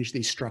to change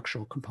these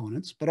structural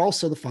components, but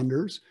also the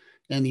funders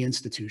and the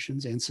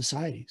institutions and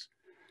societies.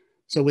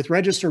 So with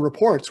Register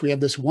Reports, we have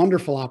this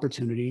wonderful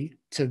opportunity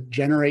to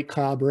generate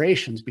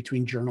collaborations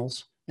between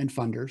journals and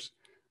funders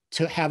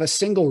to have a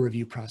single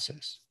review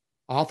process.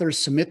 Authors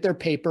submit their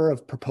paper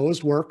of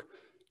proposed work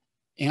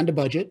and a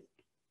budget.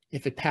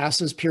 If it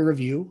passes peer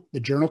review, the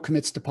journal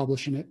commits to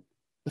publishing it,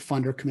 the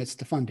funder commits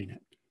to funding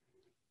it.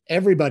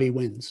 Everybody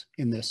wins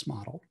in this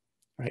model,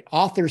 right?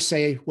 Authors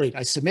say, wait,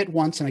 I submit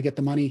once and I get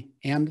the money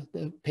and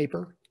the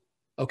paper.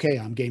 Okay,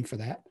 I'm game for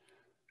that.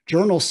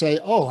 Journals say,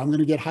 oh, I'm going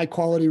to get high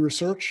quality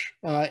research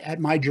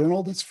at my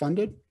journal that's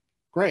funded.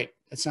 Great,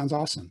 that sounds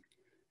awesome.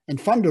 And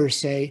funders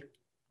say,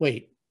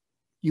 wait,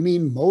 you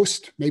mean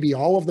most, maybe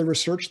all of the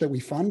research that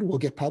we fund will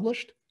get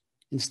published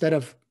instead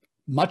of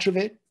much of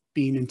it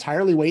being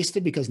entirely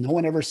wasted because no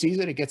one ever sees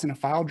it. It gets in a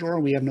file drawer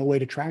and we have no way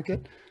to track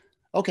it.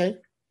 Okay,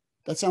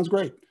 that sounds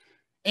great.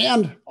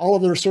 And all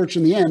of the research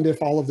in the end,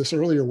 if all of this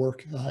earlier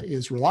work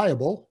is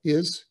reliable,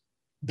 is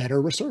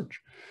better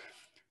research.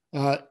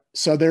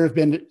 So there have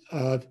been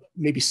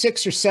maybe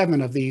 6 or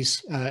 7 of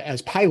these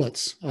as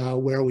pilots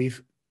where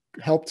we've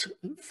helped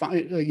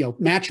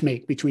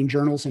matchmake between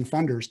journals and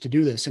funders to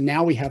do this. And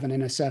now we have an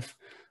NSF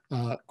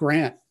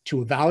grant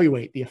to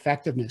evaluate the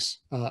effectiveness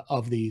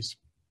of these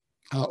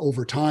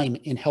over time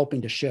in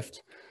helping to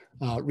shift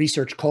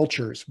research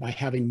cultures by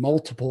having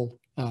multiple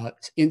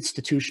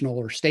institutional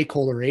or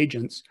stakeholder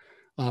agents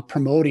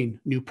promoting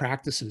new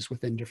practices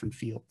within different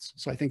fields.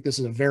 So I think this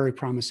is a very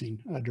promising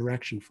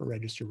direction for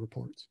Register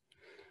Reports.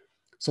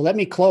 So let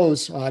me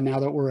close now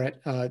that we're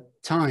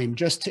at time,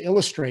 just to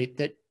illustrate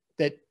that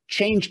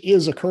change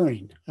is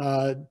occurring.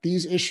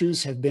 These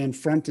issues have been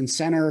front and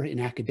center in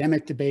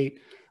academic debate,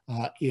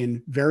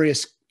 in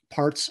various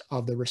parts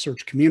of the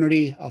research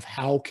community of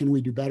how can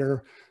we do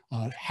better,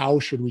 how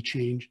should we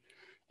change.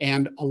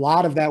 And a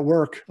lot of that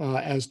work,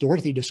 as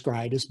Dorothy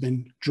described, has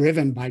been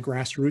driven by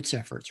grassroots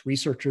efforts,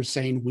 researchers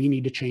saying we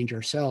need to change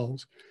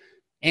ourselves,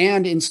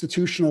 and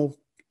institutional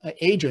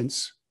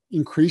agents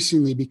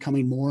increasingly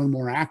becoming more and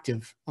more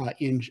active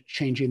in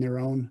changing their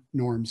own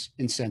norms,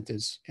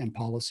 incentives, and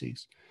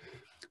policies.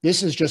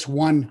 This is just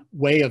one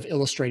way of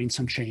illustrating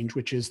some change,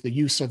 which is the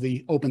use of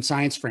the open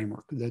science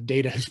framework. The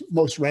data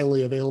most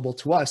readily available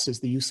to us is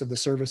the use of the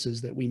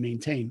services that we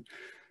maintain.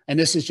 And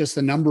this is just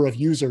the number of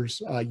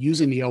users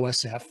using the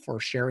OSF for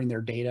sharing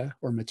their data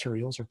or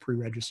materials or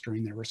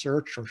pre-registering their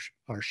research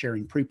or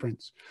sharing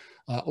preprints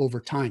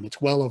over time.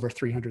 It's well over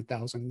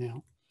 300,000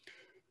 now.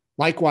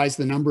 Likewise,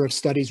 the number of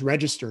studies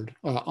registered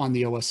on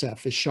the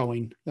OSF is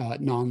showing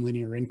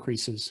nonlinear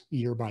increases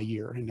year by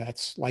year, and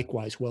that's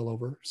likewise well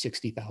over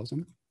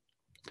 60,000.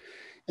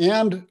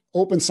 And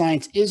open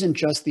science isn't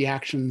just the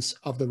actions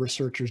of the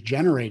researchers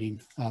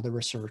generating the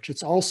research,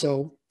 it's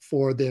also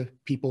for the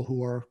people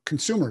who are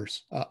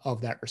consumers of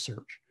that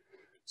research.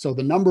 So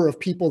the number of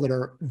people that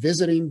are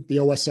visiting the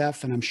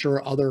OSF, and I'm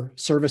sure other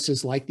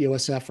services like the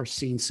OSF are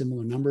seeing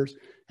similar numbers,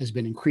 has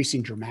been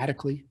increasing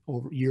dramatically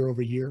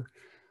over year.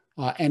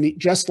 And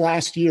just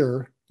last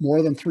year,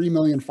 more than 3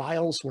 million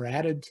files were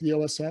added to the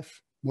OSF.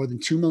 More than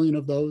 2 million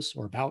of those,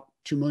 or about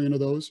 2 million of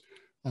those,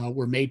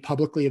 were made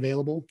publicly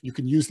available. You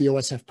can use the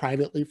OSF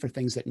privately for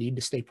things that need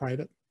to stay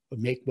private, but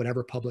make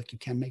whatever public you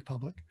can make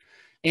public.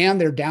 And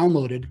they're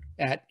downloaded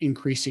at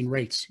increasing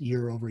rates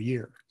year over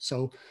year.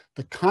 So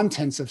the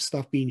contents of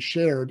stuff being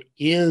shared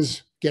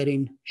is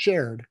getting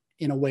shared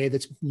in a way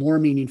that's more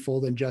meaningful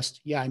than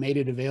just, yeah, I made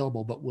it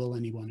available, but will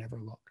anyone ever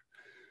look?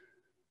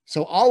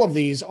 So all of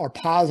these are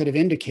positive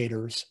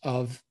indicators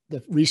of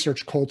the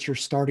research culture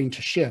starting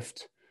to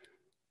shift.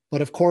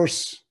 But of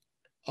course,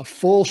 a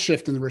full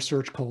shift in the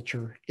research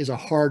culture is a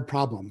hard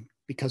problem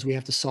because we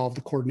have to solve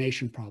the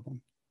coordination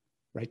problem,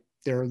 right?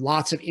 There are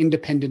lots of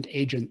independent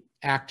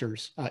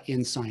actors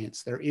in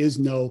science. There is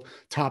no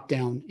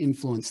top-down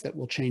influence that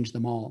will change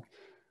them all.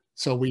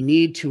 So we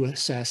need to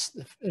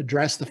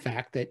address the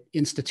fact that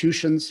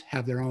institutions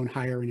have their own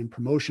hiring and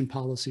promotion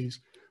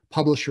policies,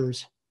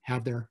 publishers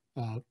have their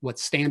what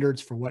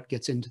standards for what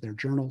gets into their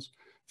journals,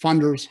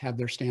 funders have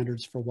their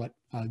standards for what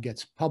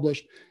gets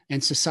published,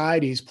 and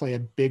societies play a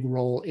big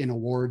role in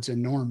awards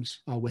and norms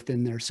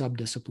within their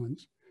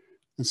subdisciplines.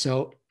 And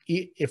so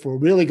if we're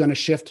really going to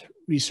shift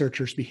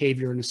researchers'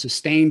 behavior in a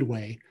sustained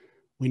way,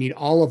 we need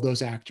all of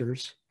those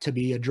actors to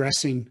be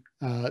addressing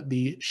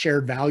the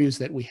shared values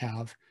that we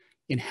have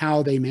in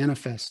how they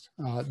manifest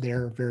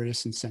their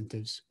various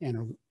incentives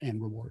and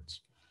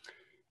rewards.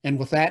 And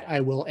with that,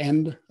 I will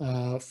end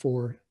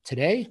for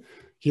today.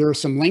 Here are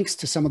some links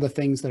to some of the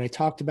things that I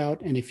talked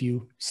about. And if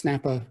you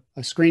snap a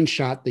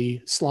screenshot,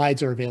 the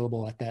slides are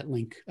available at that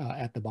link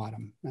at the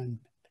bottom. And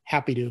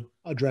happy to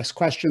address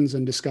questions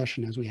and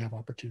discussion as we have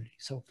opportunity.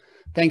 So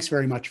thanks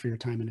very much for your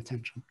time and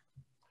attention.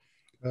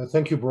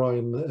 Thank you,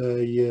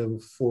 Brian,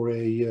 for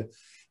a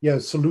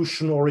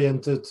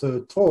solution-oriented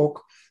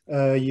talk.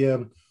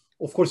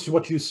 of course,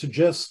 what you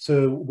suggest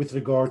with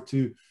regard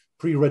to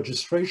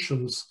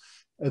pre-registrations,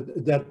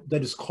 that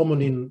is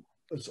common in,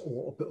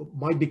 or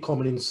might be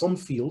common in some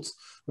fields,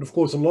 but of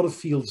course, a lot of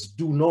fields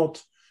do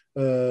not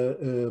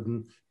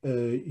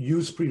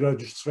use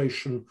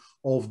pre-registration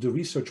of the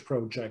research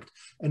project.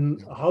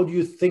 And how do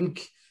you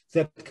think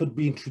that could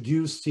be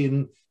introduced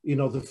in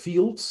other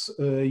fields?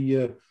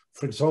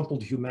 For example,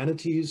 the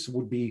humanities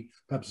would be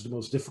perhaps the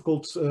most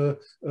difficult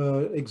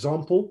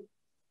example.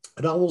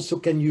 And also,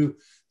 can you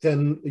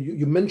then,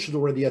 you mentioned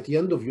already at the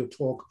end of your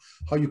talk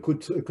how you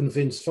could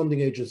convince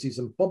funding agencies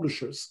and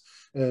publishers.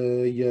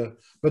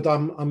 But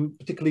I'm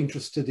particularly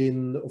interested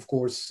in, of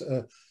course,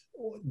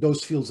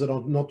 those fields that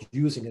are not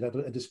using it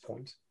at this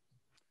point.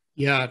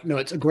 Yeah, no,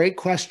 it's a great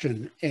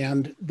question.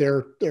 And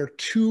there are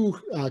two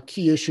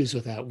key issues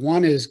with that.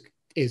 One is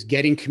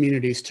getting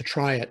communities to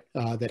try it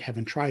that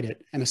haven't tried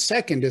it. And a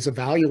second is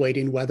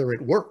evaluating whether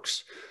it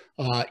works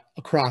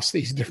across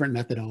these different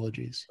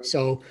methodologies.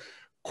 So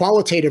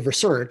qualitative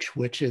research,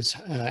 which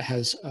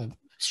has a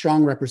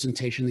strong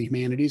representation in the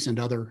humanities and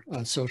other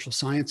social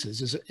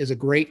sciences, is a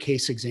great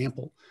case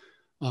example.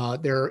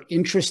 There are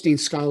interesting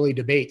scholarly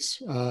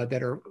debates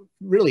that are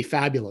really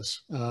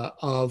fabulous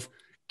of,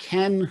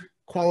 can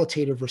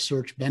qualitative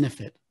research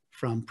benefit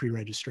from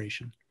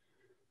pre-registration?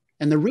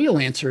 And the real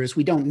answer is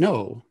we don't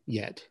know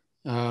yet,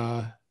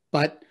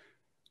 but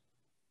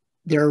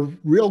there are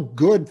real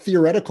good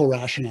theoretical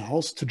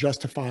rationales to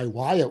justify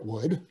why it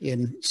would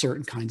in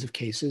certain kinds of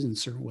cases in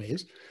certain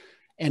ways.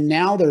 And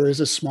now there is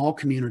a small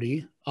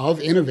community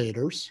of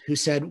innovators who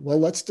said, well,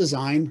 let's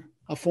design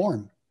a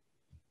form.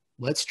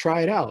 Let's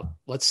try it out.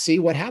 Let's see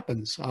what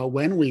happens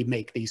when we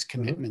make these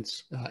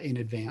commitments in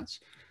advance.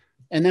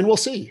 And then we'll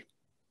see.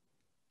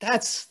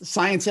 That's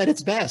science at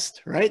its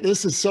best, right?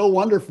 This is so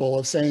wonderful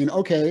of saying,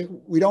 okay,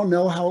 we don't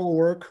know how it will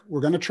work. We're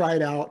going to try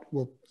it out.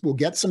 We'll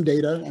get some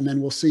data, and then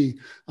we'll see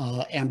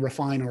and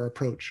refine our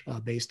approach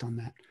based on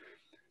that.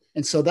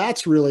 And so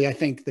that's really, I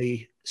think,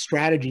 the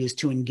strategy is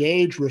to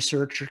engage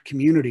researcher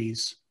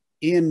communities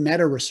in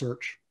meta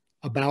research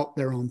about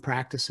their own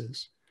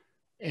practices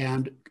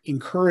and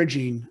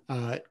encouraging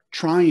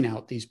trying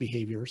out these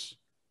behaviors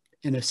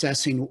and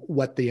assessing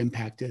what the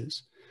impact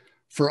is.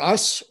 For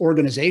us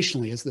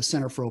organizationally, as the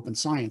Center for Open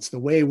Science, the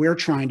way we're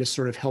trying to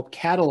sort of help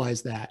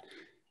catalyze that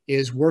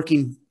is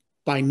working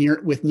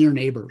with near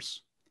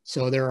neighbors.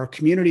 So there are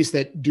communities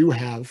that do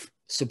have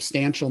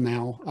substantial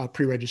now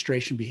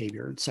pre-registration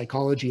behavior. In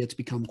psychology, it's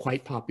become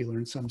quite popular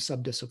in some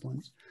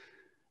subdisciplines.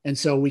 And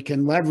so we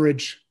can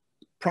leverage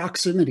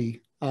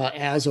proximity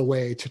as a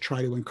way to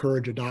try to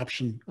encourage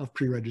adoption of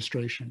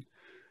pre-registration.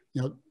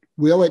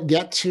 Will it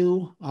get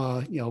to,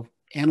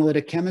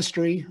 analytic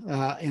chemistry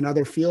and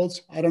other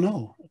fields? I don't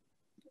know.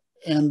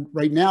 And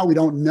right now we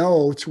don't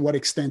know to what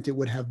extent it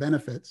would have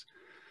benefits,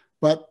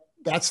 but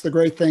that's the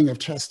great thing of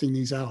testing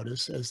these out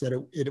is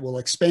that it will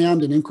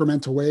expand in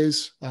incremental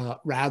ways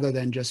rather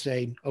than just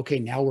saying, okay,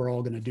 now we're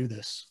all going to do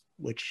this,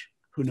 which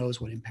who knows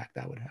what impact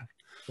that would have.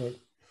 Right.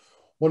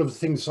 One of the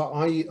things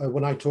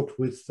when I talked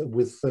with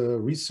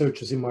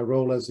researchers in my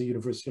role as a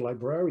university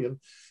librarian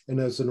and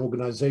as an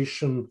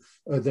organization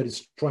that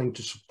is trying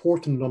to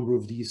support a number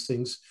of these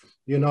things,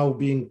 you're now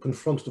being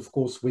confronted, of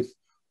course, with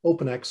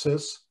open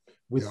access,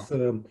 with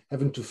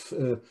having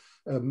to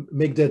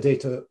make their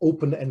data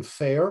open and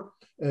fair.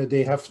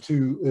 They have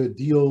to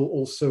deal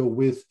also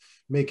with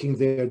making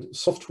their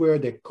software,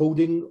 their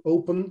coding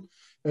open.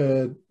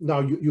 Now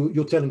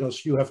you're telling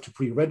us you have to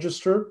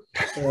pre-register.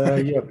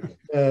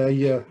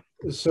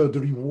 So the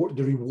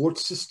reward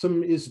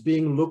system is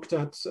being looked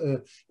at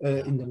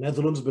in the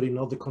Netherlands, but in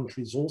other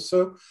countries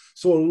also.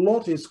 So a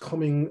lot is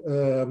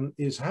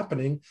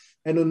happening,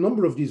 and a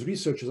number of these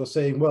researchers are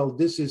saying, well,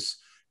 this is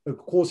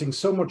causing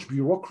so much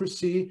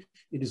bureaucracy,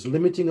 it is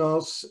limiting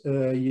us,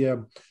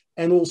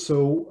 and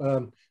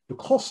also the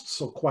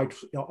costs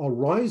are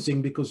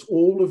rising because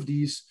all of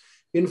these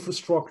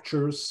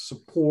infrastructures,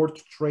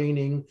 support,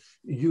 training,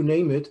 you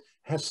name it,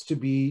 has to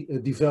be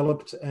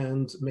developed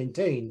and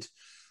maintained.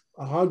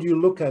 How do you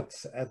look at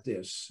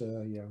this?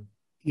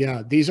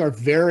 Yeah, these are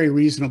very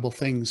reasonable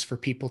things for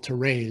people to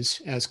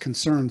raise as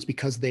concerns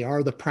because they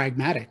are the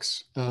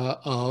pragmatics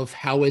of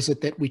how is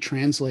it that we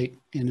translate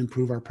and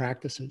improve our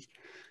practices.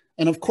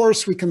 And of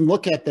course, we can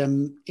look at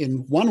them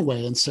in one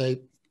way and say,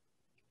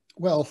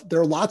 well, there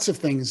are lots of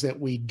things that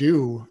we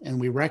do and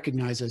we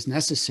recognize as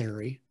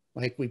necessary.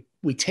 Like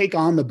we take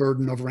on the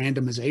burden of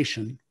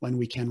randomization when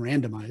we can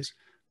randomize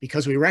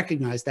because we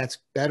recognize that's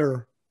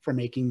better for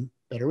making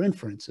better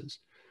inferences.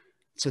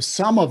 So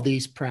some of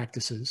these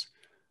practices,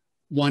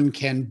 one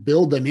can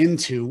build them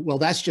into, well,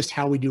 that's just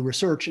how we do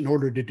research in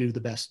order to do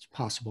the best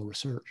possible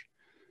research.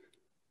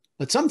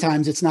 But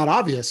sometimes it's not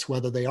obvious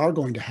whether they are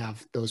going to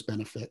have those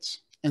benefits.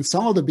 And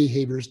some of the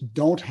behaviors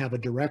don't have a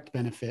direct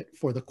benefit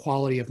for the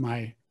quality of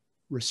my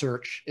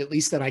research, at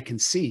least that I can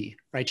see,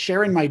 right?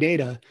 Sharing my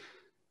data,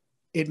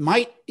 it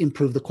might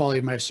improve the quality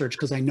of my research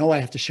because I know I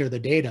have to share the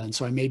data. And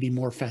so I may be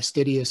more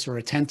fastidious or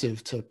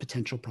attentive to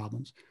potential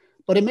problems.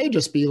 But it may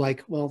just be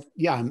like, well,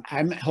 yeah,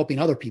 I'm helping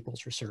other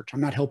people's research.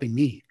 I'm not helping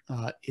me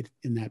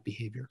in that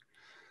behavior.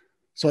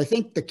 So I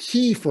think the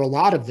key for a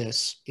lot of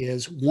this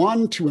is,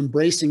 one, to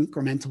embrace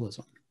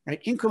incrementalism,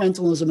 right?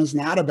 Incrementalism is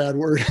not a bad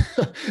word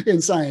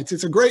in science.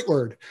 It's a great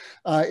word.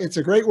 It's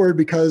a great word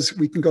because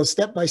we can go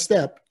step by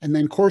step and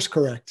then course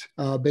correct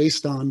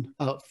based on,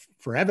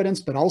 for evidence,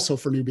 but also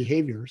for new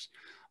behaviors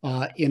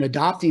in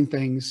adopting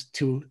things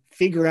to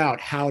figure out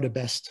how to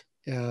best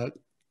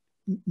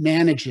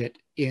manage it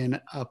in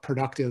a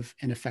productive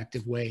and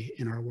effective way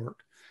in our work.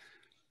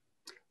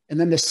 And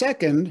then the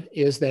second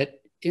is that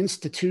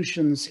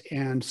institutions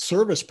and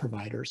service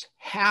providers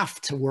have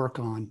to work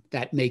on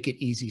that make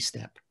it easy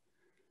step,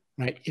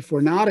 right? If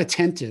we're not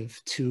attentive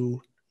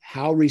to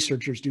how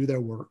researchers do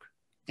their work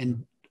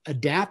and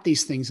adapt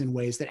these things in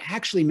ways that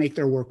actually make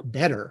their work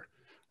better,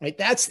 right?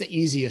 That's the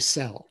easiest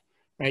sell,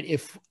 right?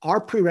 If our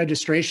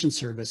pre-registration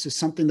service is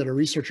something that a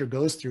researcher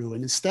goes through,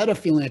 and instead of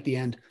feeling at the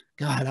end,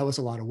 God, that was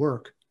a lot of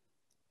work,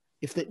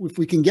 if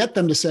we can get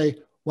them to say,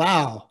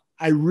 wow,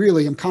 I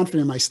really am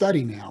confident in my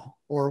study now,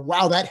 or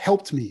wow, that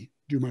helped me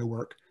do my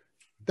work,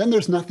 then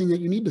there's nothing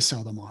that you need to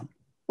sell them on.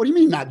 What do you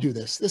mean not do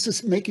this? This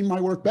is making my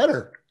work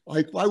better.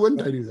 Like, why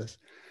wouldn't I do this?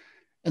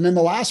 And then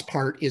the last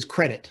part is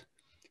credit.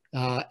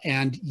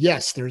 And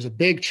yes, there's a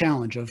big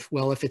challenge of,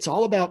 well, if it's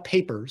all about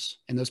papers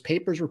and those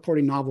papers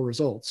reporting novel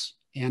results,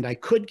 and I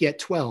could get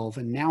 12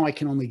 and now I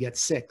can only get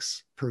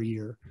 6 per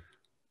year,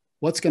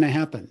 what's going to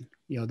happen?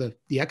 You know,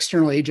 the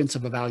external agents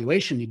of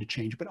evaluation need to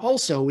change, but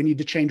also we need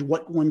to change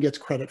what one gets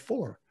credit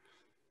for.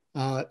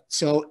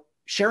 So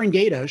sharing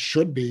data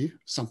should be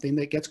something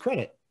that gets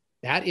credit.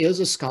 That is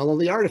a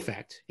scholarly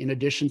artifact in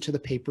addition to the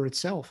paper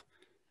itself.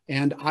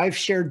 And I've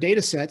shared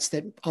data sets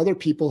that other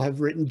people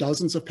have written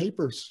dozens of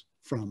papers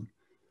from.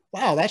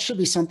 Wow, that should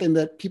be something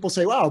that people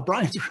say, wow,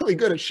 Brian's really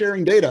good at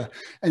sharing data,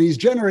 and he's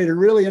generated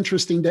really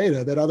interesting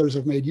data that others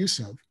have made use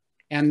of.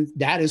 And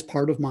that is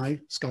part of my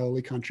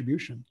scholarly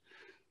contribution.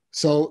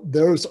 So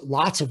there's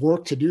lots of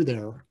work to do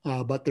there,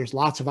 but there's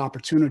lots of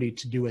opportunity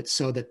to do it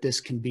so that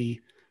this can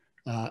be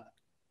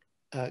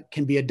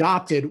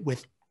adopted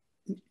with,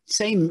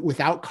 saying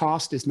without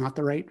cost is not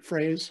the right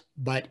phrase,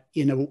 but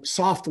in a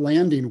soft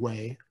landing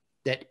way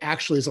that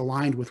actually is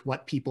aligned with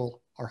what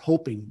people are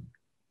hoping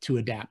to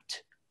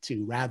adapt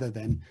to, rather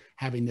than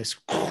having this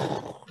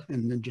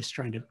and then just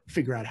trying to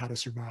figure out how to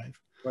survive.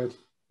 Right,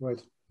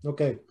 right.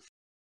 Okay.